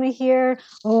also don't want to hear,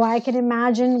 oh, I can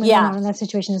imagine, when they're Yeah, not in that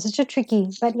situation. It's such a tricky,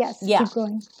 but yes, yeah, keep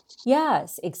going.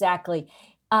 yes, exactly.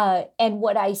 And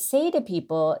what I say to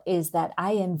people is that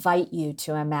I invite you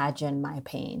to imagine my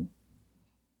pain.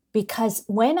 Because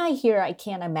when I hear I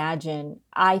can't imagine,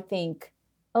 I think,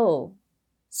 oh,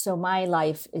 so my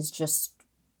life is just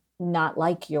not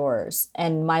like yours,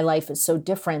 and my life is so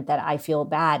different that I feel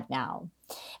bad now.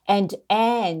 And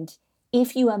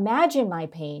if you imagine my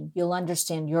pain, you'll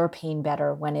understand your pain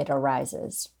better when it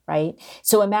arises, right?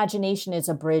 So imagination is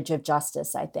a bridge of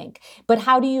justice, I think. But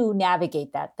how do you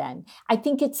navigate that then? I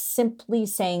think it's simply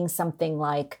saying something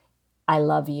like, I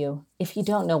love you. If you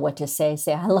don't know what to say,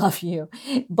 say, I love you.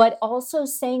 But also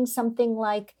saying something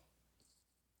like,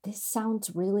 this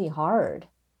sounds really hard.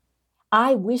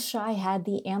 I wish I had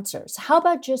the answers. How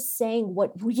about just saying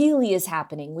what really is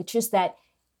happening, which is that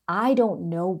I don't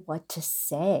know what to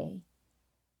say.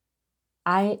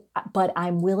 But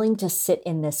I'm willing to sit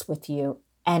in this with you,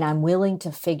 and I'm willing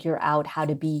to figure out how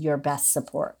to be your best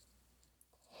support.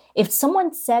 If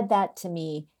someone said that to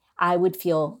me, I would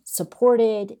feel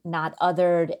supported, not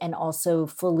othered, and also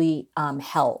fully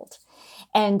held.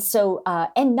 And so,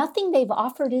 and nothing they've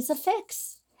offered is a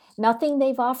fix. Nothing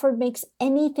they've offered makes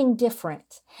anything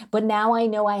different. But now I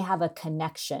know I have a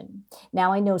connection.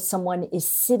 Now I know someone is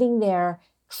sitting there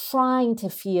trying to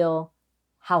feel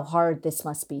how hard this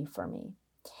must be for me.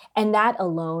 And that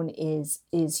alone is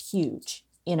huge,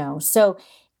 So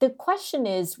the question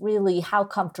is really, how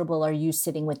comfortable are you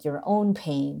sitting with your own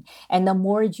pain? And the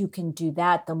more you can do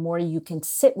that, the more you can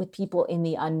sit with people in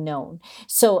the unknown.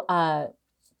 So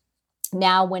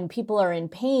now when people are in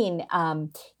pain,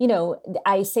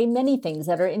 I say many things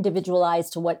that are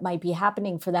individualized to what might be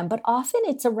happening for them, but often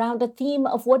it's around a theme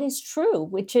of what is true,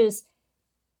 which is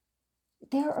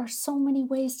there are so many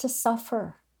ways to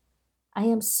suffer. I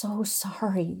am so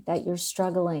sorry that you're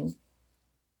struggling.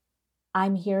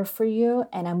 I'm here for you,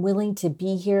 and I'm willing to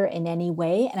be here in any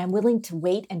way, and I'm willing to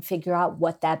wait and figure out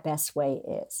what that best way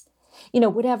is.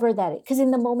 Whatever that is, because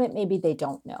in the moment, maybe they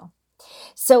don't know.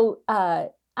 So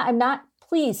I'm not,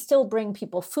 please still bring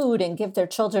people food and give their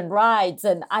children rides.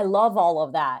 And I love all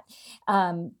of that.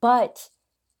 But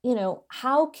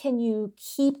how can you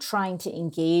keep trying to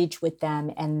engage with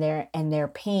them and their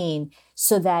pain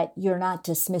so that you're not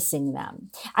dismissing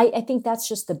them? I think that's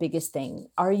just the biggest thing.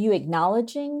 Are you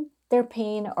acknowledging their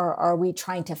pain, or are we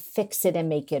trying to fix it and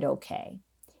make it okay?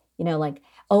 Like,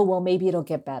 oh, well, maybe it'll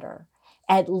get better.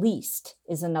 At least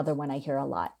is another one I hear a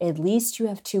lot. At least you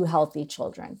have 2 healthy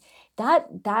children.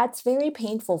 That's very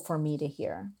painful for me to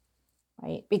hear,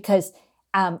 right? Because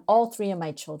all 3 of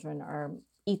my children are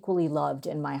equally loved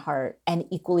in my heart and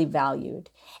equally valued.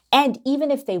 And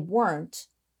even if they weren't,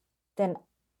 then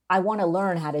I want to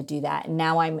learn how to do that. And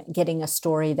now I'm getting a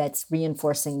story that's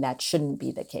reinforcing that shouldn't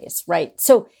be the case, right?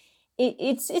 So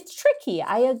it's tricky.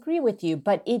 I agree with you,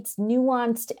 but it's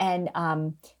nuanced and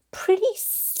pretty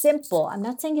simple. I'm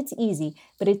not saying it's easy,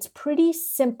 but it's pretty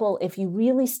simple if you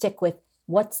really stick with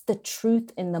what's the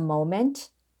truth in the moment.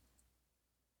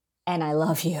 And I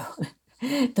love you.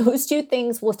 Those 2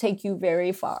 things will take you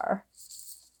very far.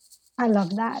 I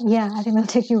love that. Yeah, I think that'll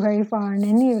take you very far in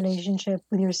any relationship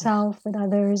with yourself, with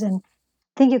others. And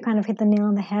I think you kind of hit the nail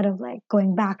on the head of like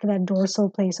going back to that dorsal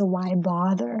place of why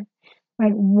bother,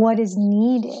 right? What is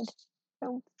needed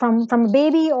from a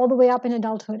baby all the way up in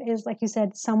adulthood is, like you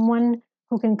said, someone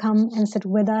who can come and sit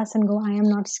with us and go, I am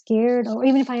not scared, or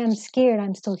even if I am scared,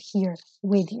 I'm still here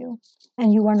with you,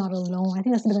 and you are not alone. I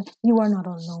think that's the bit, you are not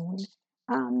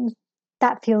alone.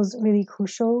 That feels really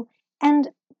crucial. And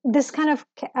this kind of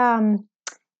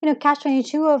catch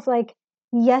 22 of like,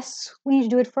 yes, we need to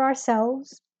do it for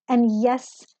ourselves, and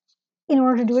yes, in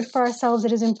order to do it for ourselves,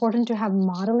 it is important to have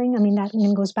modeling. I mean, that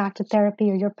even goes back to therapy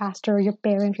or your pastor or your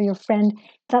parent or your friend,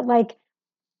 that like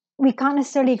we can't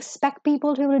necessarily expect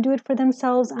people to be able to do it for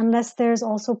themselves unless there's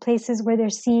also places where they're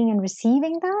seeing and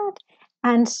receiving that.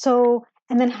 And so,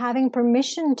 and then having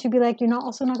permission to be like, you're not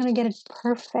also not going to get it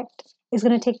perfect. It's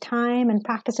going to take time and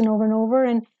practice and over and over.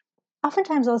 And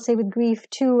oftentimes I'll say with grief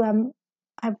too,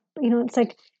 it's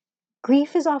like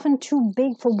grief is often too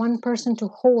big for one person to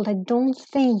hold. I don't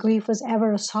think grief was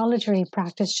ever a solitary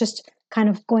practice, just kind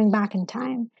of going back in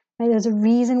time. Right? There's a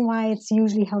reason why it's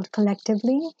usually held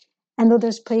collectively. And though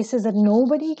there's places that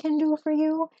nobody can do for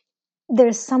you,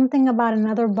 there's something about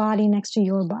another body next to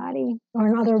your body or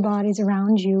in other bodies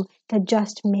around you that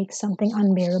just makes something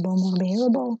unbearable more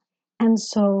bearable. And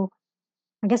so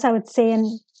I guess I would say,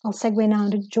 and I'll segue now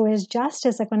into joy as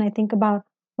justice, like when I think about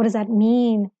what does that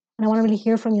mean, and I want to really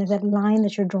hear from you, that line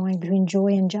that you're drawing between joy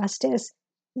and justice.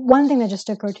 One thing that just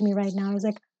occurred to me right now is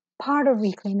like part of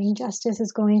reclaiming justice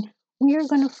is going, we are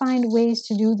going to find ways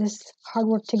to do this hard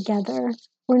work together.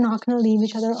 We're not going to leave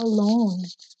each other alone.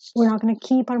 We're not going to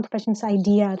keep on perpetuating this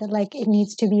idea that like it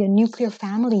needs to be a nuclear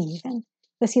family even.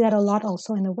 We see that a lot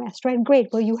also in the West, right? Great.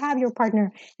 Well, you have your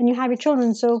partner and you have your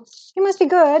children, so it must be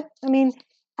good. I mean,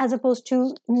 as opposed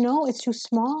to, no, it's too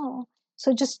small.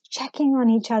 So just checking on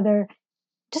each other,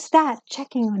 just that,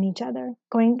 checking on each other,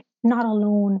 going, not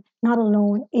alone, not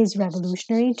alone is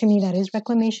revolutionary. To me, that is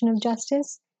reclamation of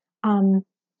justice. Um,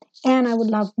 and I would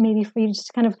love maybe for you to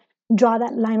just kind of draw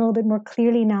that line a little bit more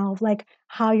clearly now of like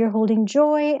how you're holding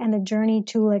joy and the journey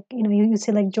to like, you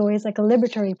say like joy is like a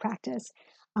liberatory practice.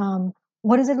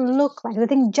 What does it look like? I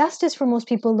think justice for most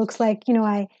people looks like,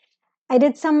 I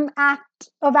did some act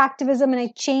of activism and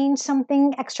I changed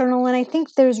something external. And I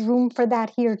think there's room for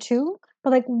that here too.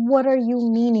 But like, what are you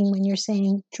meaning when you're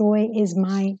saying joy is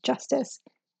my justice?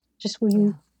 Just will Yeah.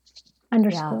 you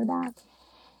underscore that?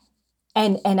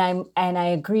 And I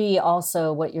agree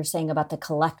also what you're saying about the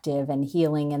collective and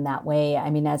healing in that way. I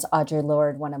mean, as Audre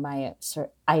Lorde, one of my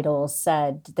idols,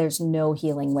 said, there's no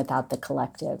healing without the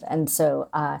collective. And so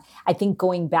I think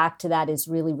going back to that is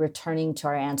really returning to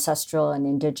our ancestral and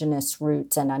indigenous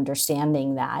roots and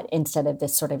understanding that instead of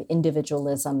this sort of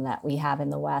individualism that we have in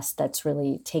the West that's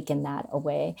really taken that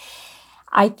away.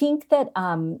 I think that,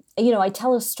 I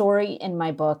tell a story in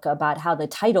my book about how the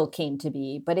title came to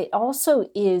be, but it also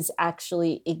is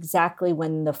actually exactly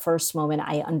when the first moment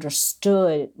I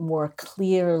understood more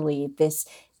clearly this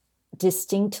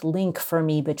distinct link for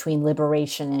me between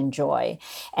liberation and joy.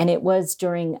 And it was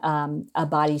during a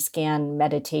body scan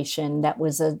meditation that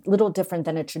was a little different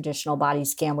than a traditional body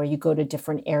scan where you go to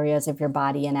different areas of your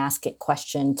body and ask it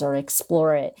questions or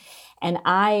explore it. And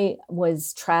I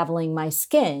was traveling my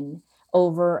skin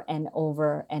over and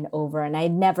over and over. And I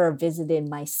had never visited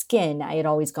my skin. I had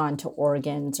always gone to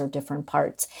organs or different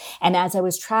parts. And as I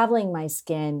was traveling my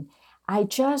skin, I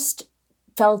just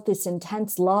felt this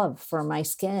intense love for my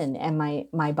skin and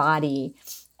my body.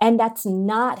 And that's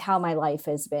not how my life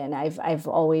has been. I've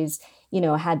always,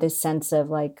 had this sense of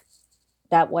like,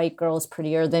 that white girl's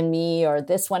prettier than me, or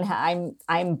this one,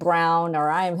 I'm brown, or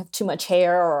I have too much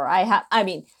hair, or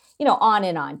on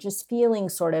and on, just feeling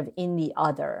sort of in the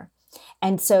other.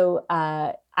 And so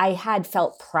I had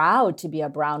felt proud to be a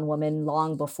brown woman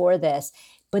long before this,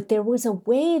 but there was a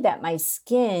way that my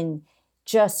skin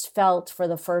just felt for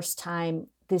the first time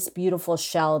this beautiful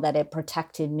shell that had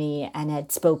protected me and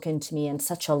had spoken to me in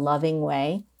such a loving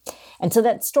way. And so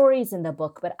that story's in the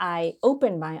book, but I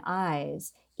opened my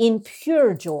eyes in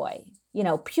pure joy,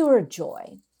 pure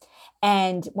joy.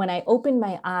 And when I opened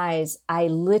my eyes, I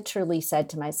literally said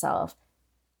to myself,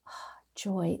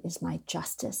 joy is my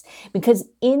justice. Because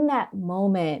in that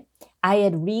moment, I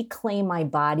had reclaimed my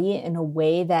body in a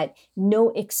way that no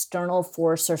external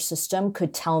force or system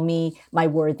could tell me my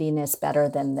worthiness better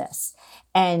than this.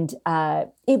 And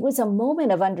it was a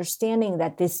moment of understanding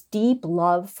that this deep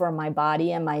love for my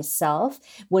body and myself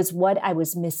was what I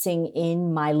was missing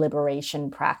in my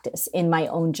liberation practice, in my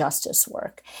own justice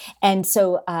work. And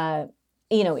so,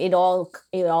 it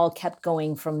all kept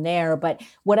going from there. But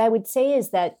what I would say is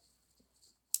that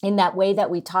in that way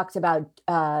that we talked about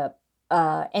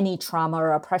any trauma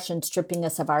or oppression stripping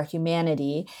us of our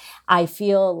humanity, I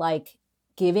feel like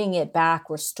giving it back,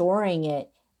 restoring it,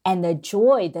 and the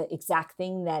joy, the exact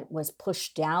thing that was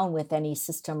pushed down with any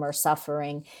system or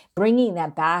suffering, bringing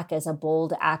that back as a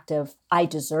bold act of, I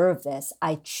deserve this,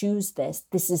 I choose this,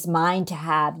 this is mine to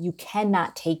have. You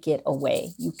cannot take it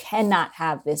away. You cannot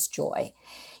have this joy.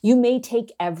 You may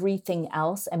take everything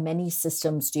else, and many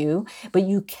systems do, but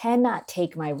you cannot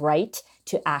take my right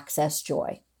to access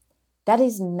joy. That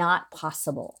is not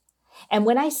possible. And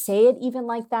when I say it even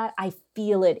like that, I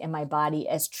feel it in my body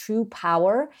as true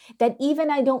power that even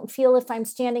I don't feel if I'm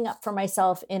standing up for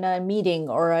myself in a meeting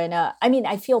or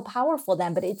I feel powerful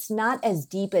then, but it's not as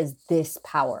deep as this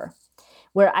power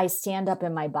where I stand up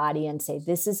in my body and say,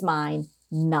 this is mine.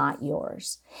 not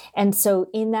yours. And so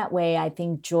in that way, I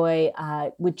think joy,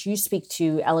 which you speak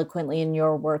to eloquently in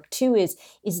your work too, is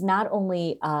not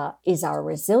only is our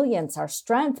resilience, our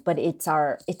strength, but it's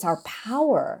our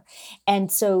power.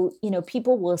 And so,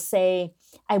 people will say,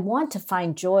 I want to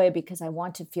find joy because I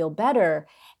want to feel better.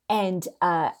 And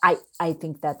I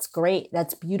think that's great.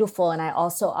 That's beautiful. And I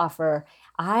also offer,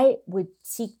 I would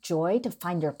seek joy to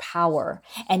find your power.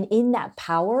 And in that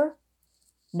power,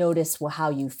 notice how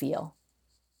you feel.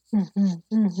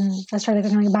 That's right. Like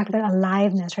coming back to that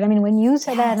aliveness, right? I mean, when you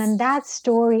said that, and that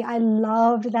story, I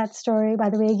loved that story. By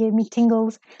the way, it gave me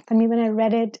tingles. I mean, when I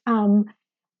read it,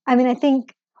 I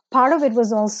think part of it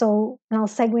was also, and I'll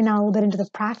segue now a little bit into the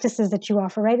practices that you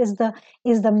offer, right? Is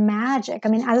the magic. I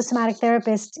mean, as a somatic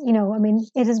therapist,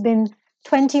 it has been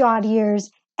 20 odd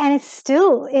years, and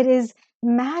it is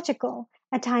magical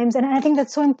at times. And I think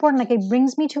that's so important. Like, it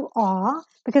brings me to awe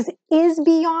because it is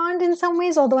beyond in some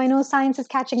ways, although I know science is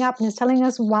catching up and is telling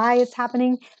us why it's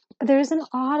happening. But there is an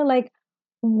awe to, like,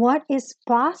 what is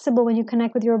possible when you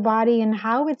connect with your body and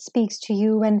how it speaks to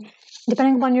you. And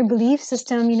depending upon your belief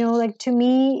system, like, to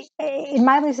me, in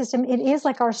my belief system, it is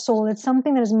like our soul. It's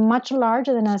something that is much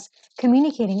larger than us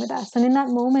communicating with us. And in that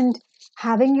moment,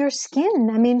 having your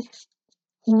skin,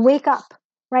 wake up,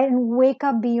 right? And wake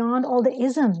up beyond all the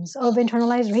isms of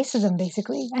internalized racism,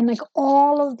 basically. And like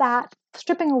all of that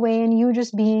stripping away and you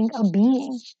just being a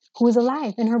being who is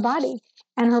alive in her body.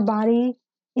 And her body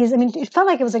is, it felt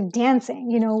like it was like dancing,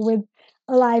 with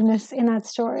aliveness in that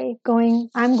story, going,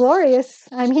 I'm glorious,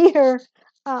 I'm here.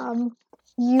 You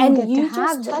and get you to just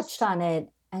have touched this. on it,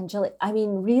 Angela. I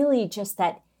mean, really, just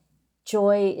that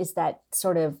joy is that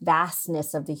sort of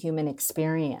vastness of the human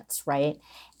experience, right?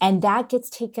 And that gets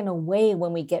taken away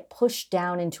when we get pushed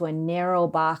down into a narrow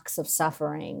box of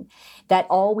suffering, that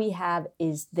all we have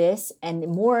is this, and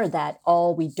more that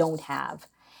all we don't have.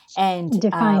 And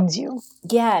Defines you.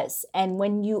 yes. And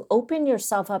when you open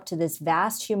yourself up to this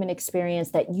vast human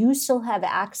experience that you still have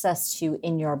access to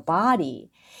in your body,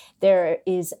 there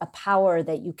is a power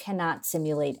that you cannot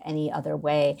simulate any other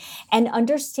way. And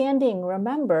understanding,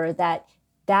 remember that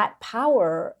that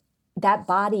power, that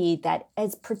body that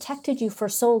has protected you for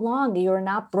so long, you're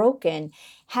not broken,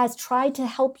 has tried to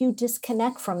help you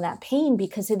disconnect from that pain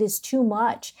because it is too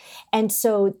much. And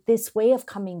so this way of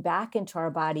coming back into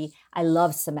our body, I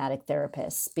love somatic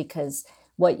therapists because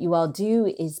what you all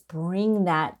do is bring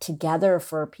that together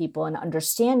for people and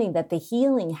understanding that the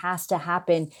healing has to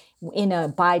happen in a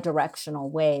bi-directional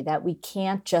way, that we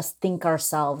can't just think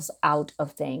ourselves out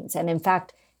of things. And in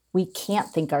fact, we can't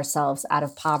think ourselves out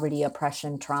of poverty,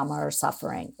 oppression, trauma, or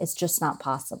suffering. It's just not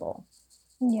possible.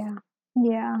 Yeah.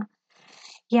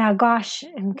 Gosh.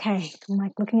 Okay. I'm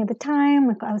like looking at the time.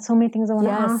 Like, I have so many things I want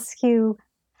to ask you.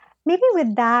 Maybe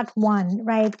with that one,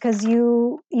 right? Because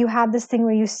you have this thing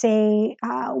where you say,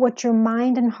 what your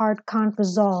mind and heart can't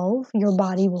resolve, your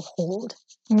body will hold.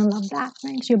 And I love that,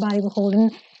 right? So your body will hold.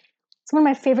 And it's one of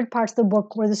my favorite parts of the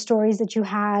book were the stories that you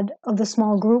had of the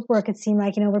small group work. It seemed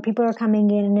like, where people are coming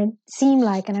in and it seemed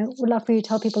like, and I would love for you to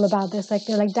tell people about this, like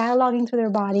they're like dialoguing through their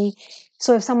body.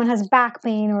 So if someone has back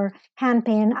pain or hand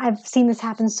pain, I've seen this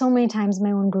happen so many times in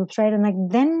my own groups, right? And like,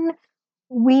 then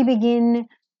we begin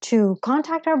to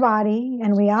contact our body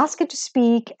and we ask it to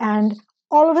speak, and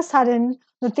all of a sudden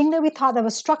the thing that we thought that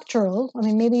was structural,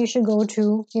 maybe you should go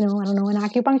to, I don't know, an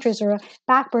acupuncturist or a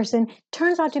back person,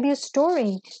 turns out to be a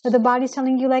story that the body's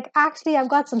telling you, like, actually, I've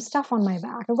got some stuff on my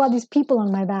back, I've got these people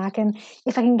on my back, and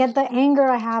if I can get the anger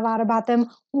I have out about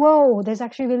them, whoa, there's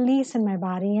actually release in my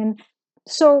body. And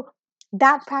so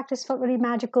that practice felt really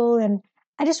magical. And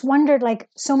I just wondered, like,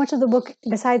 so much of the book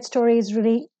besides stories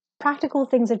really practical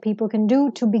things that people can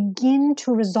do to begin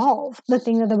to resolve the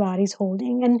thing that the body's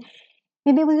holding. And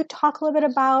maybe we could talk a little bit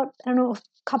about, I don't know, a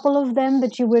couple of them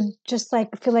that you would just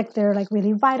like feel like they're like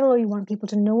really vital or you want people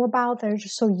to know about that are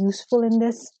just so useful in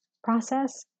this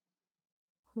process.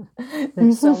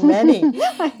 There's so many.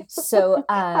 So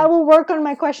I will work on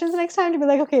my questions next time to be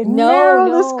like, okay, no,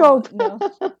 narrow the scope.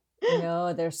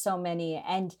 No, there's so many.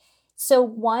 And so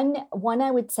one I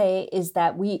would say is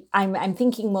that I'm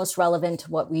thinking most relevant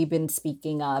to what we've been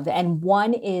speaking of. And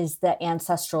one is the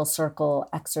ancestral circle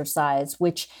exercise,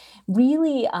 which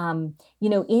really,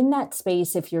 in that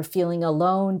space, if you're feeling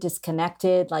alone,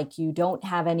 disconnected, like you don't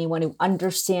have anyone who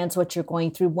understands what you're going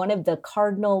through, one of the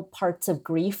cardinal parts of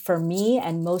grief for me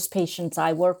and most patients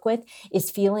I work with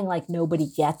is feeling like nobody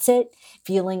gets it,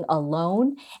 feeling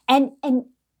alone. And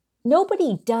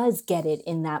nobody does get it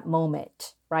in that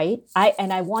moment, right?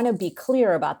 I want to be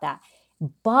clear about that.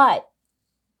 But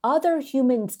other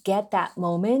humans get that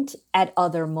moment at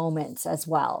other moments as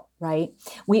well, right?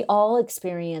 We all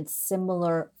experience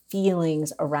similar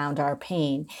feelings around our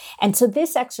pain. And so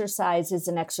this exercise is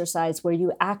an exercise where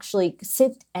you actually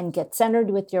sit and get centered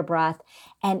with your breath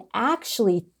and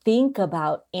actually think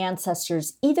about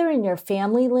ancestors, either in your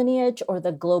family lineage or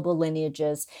the global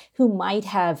lineages, who might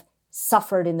have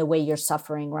suffered in the way you're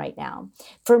suffering right now.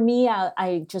 For me,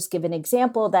 I just give an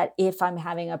example that if I'm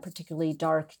having a particularly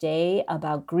dark day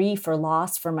about grief or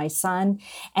loss for my son,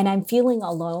 and I'm feeling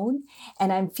alone,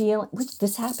 and I'm feeling, which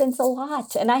this happens a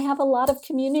lot, and I have a lot of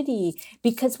community,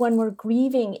 because when we're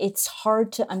grieving, it's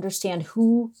hard to understand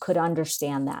who could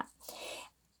understand that.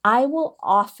 I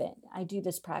do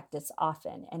this practice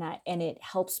often, and it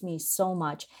helps me so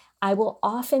much. I will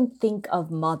often think of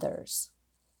mothers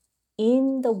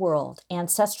in the world,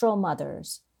 ancestral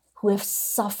mothers who have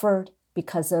suffered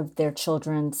because of their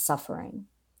children's suffering.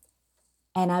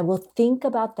 And I will think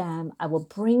about them. I will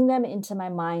bring them into my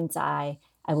mind's eye.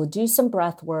 I will do some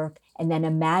breath work and then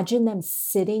imagine them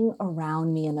sitting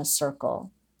around me in a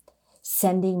circle,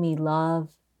 sending me love,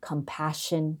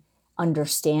 compassion,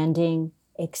 understanding,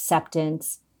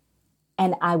 acceptance.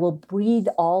 And I will breathe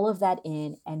all of that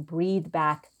in and breathe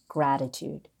back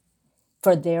gratitude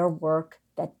for their work,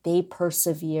 that they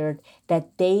persevered,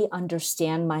 that they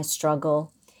understand my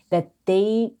struggle, that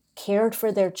they cared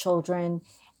for their children,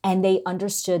 and they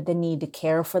understood the need to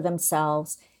care for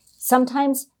themselves.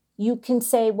 Sometimes you can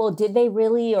say, well, did they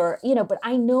really? Or, but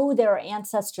I know there are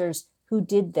ancestors who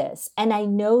did this. And I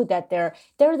know that they're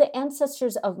the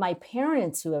ancestors of my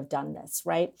parents who have done this,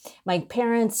 right? My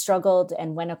parents struggled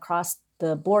and went across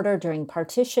the border during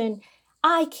partition.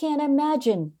 I can't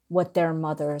imagine what their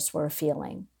mothers were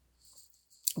feeling,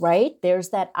 right? There's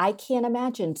that I can't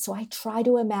imagine. So I try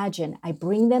to imagine. I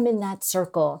bring them in that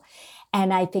circle.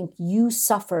 And I think you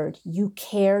suffered, you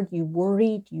cared, you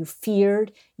worried, you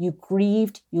feared, you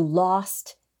grieved, you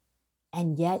lost,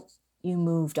 and yet you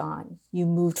moved on. You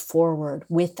moved forward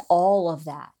with all of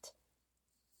that.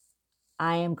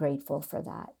 I am grateful for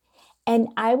that. And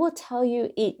I will tell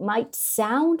you, it might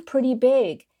sound pretty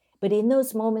big, but in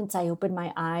those moments I open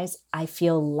my eyes, I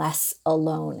feel less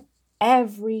alone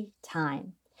every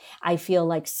time. I feel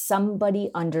like somebody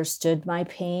understood my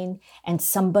pain, and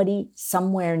somebody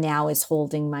somewhere now is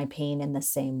holding my pain in the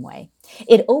same way.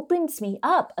 It opens me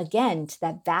up again to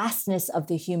that vastness of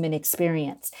the human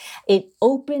experience. It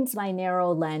opens my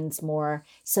narrow lens more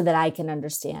so that I can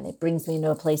understand. It brings me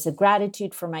into a place of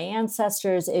gratitude for my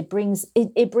ancestors. It brings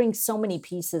so many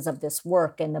pieces of this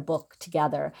work and the book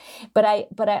together. But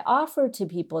I offer to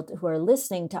people who are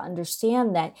listening to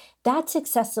understand that that's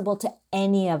accessible to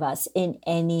any of us in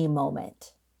any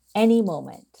moment.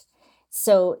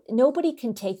 So nobody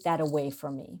can take that away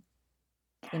from me.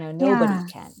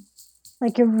 Nobody can.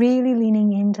 Like you're really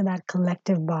leaning into that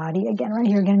collective body again, right?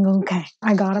 You're again going, okay,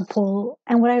 I gotta pull.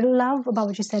 And what I love about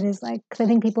what you said is like, because I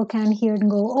think people can hear it and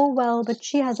go, oh, well, but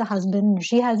she has a husband, or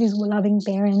she has these loving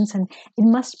parents, and it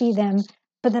must be them.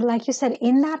 But then, like you said,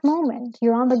 in that moment,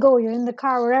 you're on the go, you're in the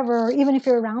car, wherever, or even if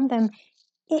you're around them,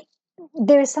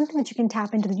 there is something that you can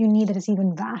tap into that you need that is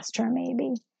even vaster,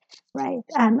 maybe, right?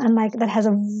 And like that has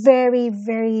a very,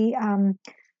 very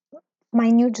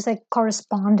minute, just like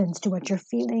correspondence to what you're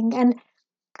feeling. And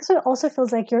so it also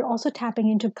feels like you're also tapping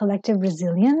into collective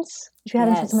resilience, which we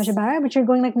haven't said so much about it, but you're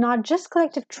going like not just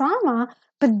collective trauma,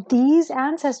 but these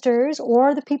ancestors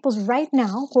or the peoples right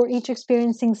now who are each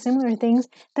experiencing similar things,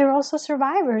 they're also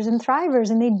survivors and thrivers,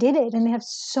 and they did it, and they have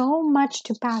so much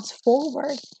to pass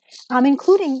forward,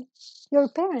 including your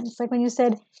parents. Like when you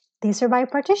said they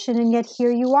survived partition, and yet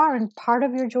here you are, and part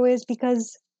of your joy is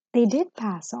because they did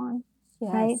pass on,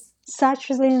 right? Such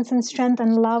resilience and strength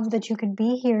and love that you could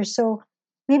be here. So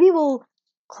maybe we'll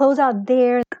close out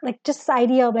there, like just this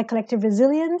idea of like collective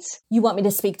resilience. You want me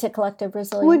to speak to collective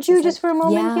resilience? Would you just for a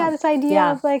moment? Yeah, this idea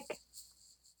of like,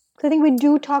 I think we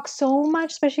do talk so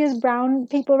much, especially as brown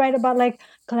people, right, about like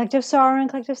collective sorrow and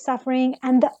collective suffering.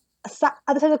 And the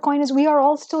other side of the coin is we are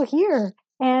all still here.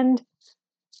 And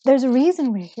there's a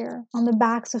reason we're here on the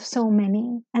backs of so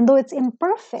many. And though it's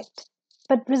imperfect,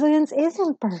 but resilience is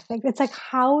imperfect. It's like,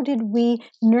 how did we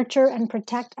nurture and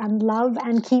protect and love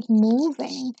and keep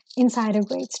moving inside of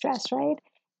great stress, right?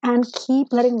 And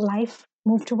keep letting life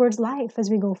move towards life as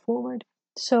we go forward.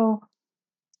 So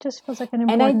just feels like an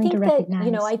important thing to recognize.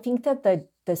 And I think that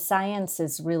the science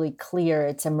is really clear.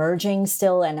 It's emerging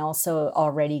still and also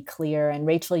already clear. And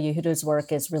Rachel Yehuda's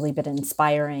work has really been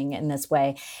inspiring in this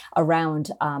way around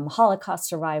Holocaust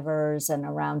survivors and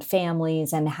around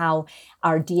families, and how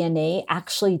our DNA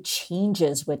actually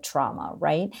changes with trauma,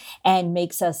 right? And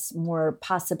makes us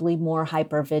possibly more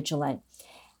hypervigilant.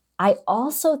 I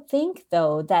also think,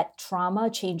 though, that trauma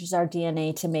changes our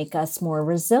DNA to make us more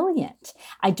resilient.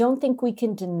 I don't think we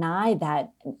can deny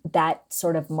that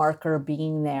sort of marker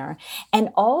being there. And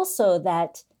also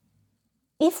that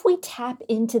if we tap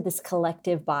into this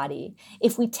collective body,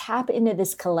 if we tap into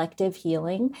this collective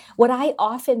healing, what I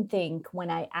often think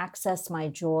when I access my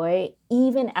joy,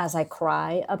 even as I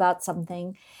cry about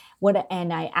something,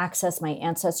 and I access my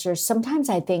ancestors, sometimes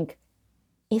I think,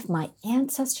 if my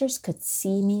ancestors could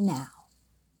see me now,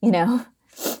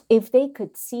 if they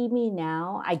could see me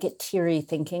now, I get teary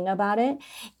thinking about it.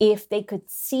 If they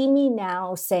could see me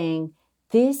now saying,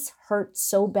 this hurts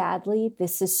so badly,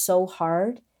 this is so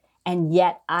hard, and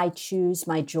yet I choose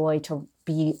my joy to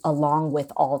be along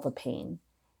with all the pain.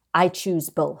 I choose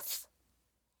both.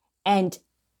 And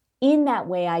in that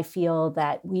way, I feel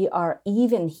that we are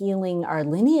even healing our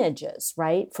lineages,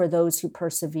 right? For those who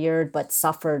persevered but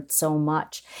suffered so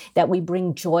much, that we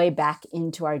bring joy back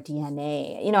into our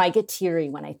DNA. I get teary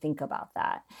when I think about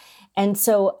that. And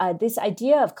so this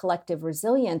idea of collective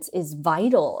resilience is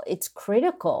vital. It's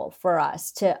critical for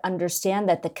us to understand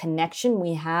that the connection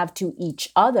we have to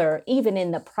each other, even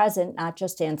in the present, not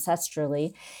just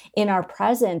ancestrally, in our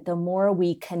present, the more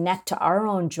we connect to our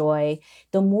own joy,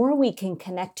 the more we can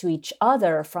connect to each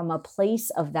other from a place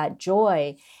of that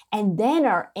joy. And then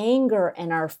our anger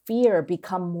and our fear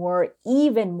become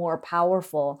even more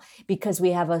powerful because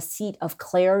we have a seat of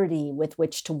clarity with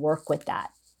which to work with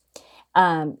that.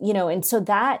 And so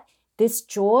that this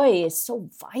joy is so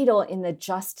vital in the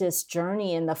justice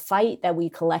journey and the fight that we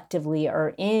collectively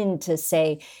are in to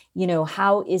say,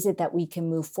 how is it that we can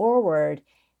move forward?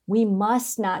 We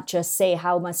must not just say,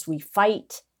 how must we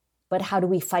fight, but how do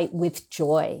we fight with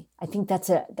joy? I think that's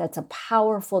a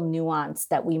powerful nuance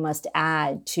that we must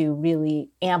add to really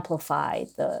amplify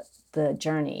the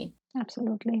journey.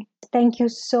 Absolutely. Thank you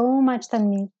so much,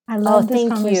 Tanmeet. I love this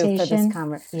conversation. Thank you for this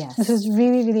conversation. Yes. This was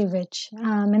really, really rich.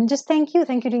 And just thank you.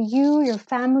 Thank you to you, your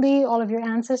family, all of your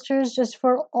ancestors, just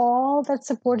for all that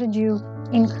supported you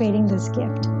in creating this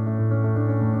gift.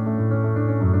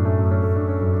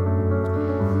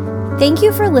 Thank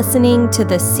you for listening to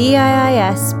the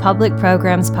CIIS Public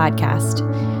Programs Podcast.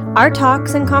 Our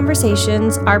talks and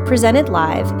conversations are presented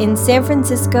live in San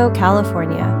Francisco,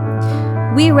 California.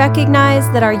 We recognize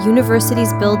that our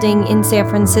university's building in San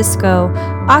Francisco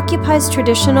occupies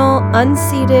traditional,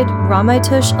 unceded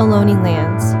Ramaytush Ohlone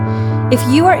lands. If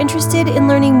you are interested in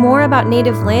learning more about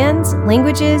Native lands,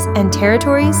 languages, and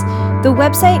territories, the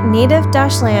website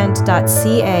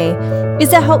native-land.ca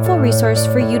is a helpful resource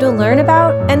for you to learn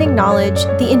about and acknowledge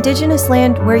the Indigenous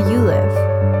land where you live.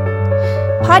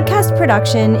 Podcast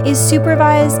production is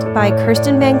supervised by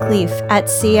Kirsten Van Cleef at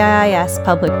CIIS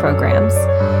Public Programs.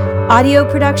 Audio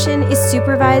production is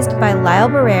supervised by Lyle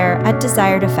Barrere at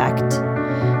Desired Effect.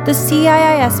 The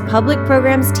CIIS Public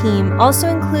Programs team also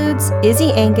includes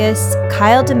Izzy Angus,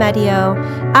 Kyle DeMedio,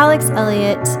 Alex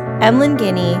Elliott, Emlyn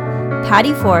Guinea,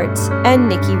 Patty Fort, and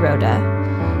Nikki Rhoda.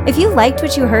 If you liked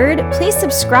what you heard, please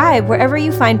subscribe wherever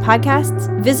you find podcasts,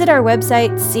 visit our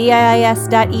website,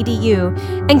 ciis.edu,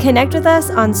 and connect with us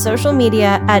on social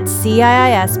media at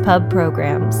CIIS Pub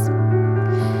Programs.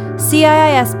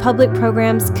 CIIS Public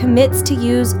Programs commits to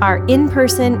use our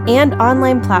in-person and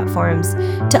online platforms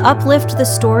to uplift the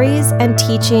stories and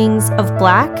teachings of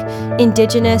Black,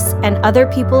 Indigenous, and other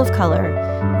people of color,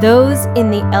 those in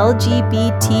the LGBTQIA+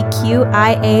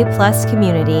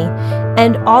 community,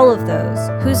 and all of those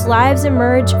whose lives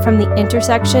emerge from the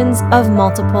intersections of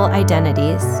multiple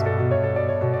identities.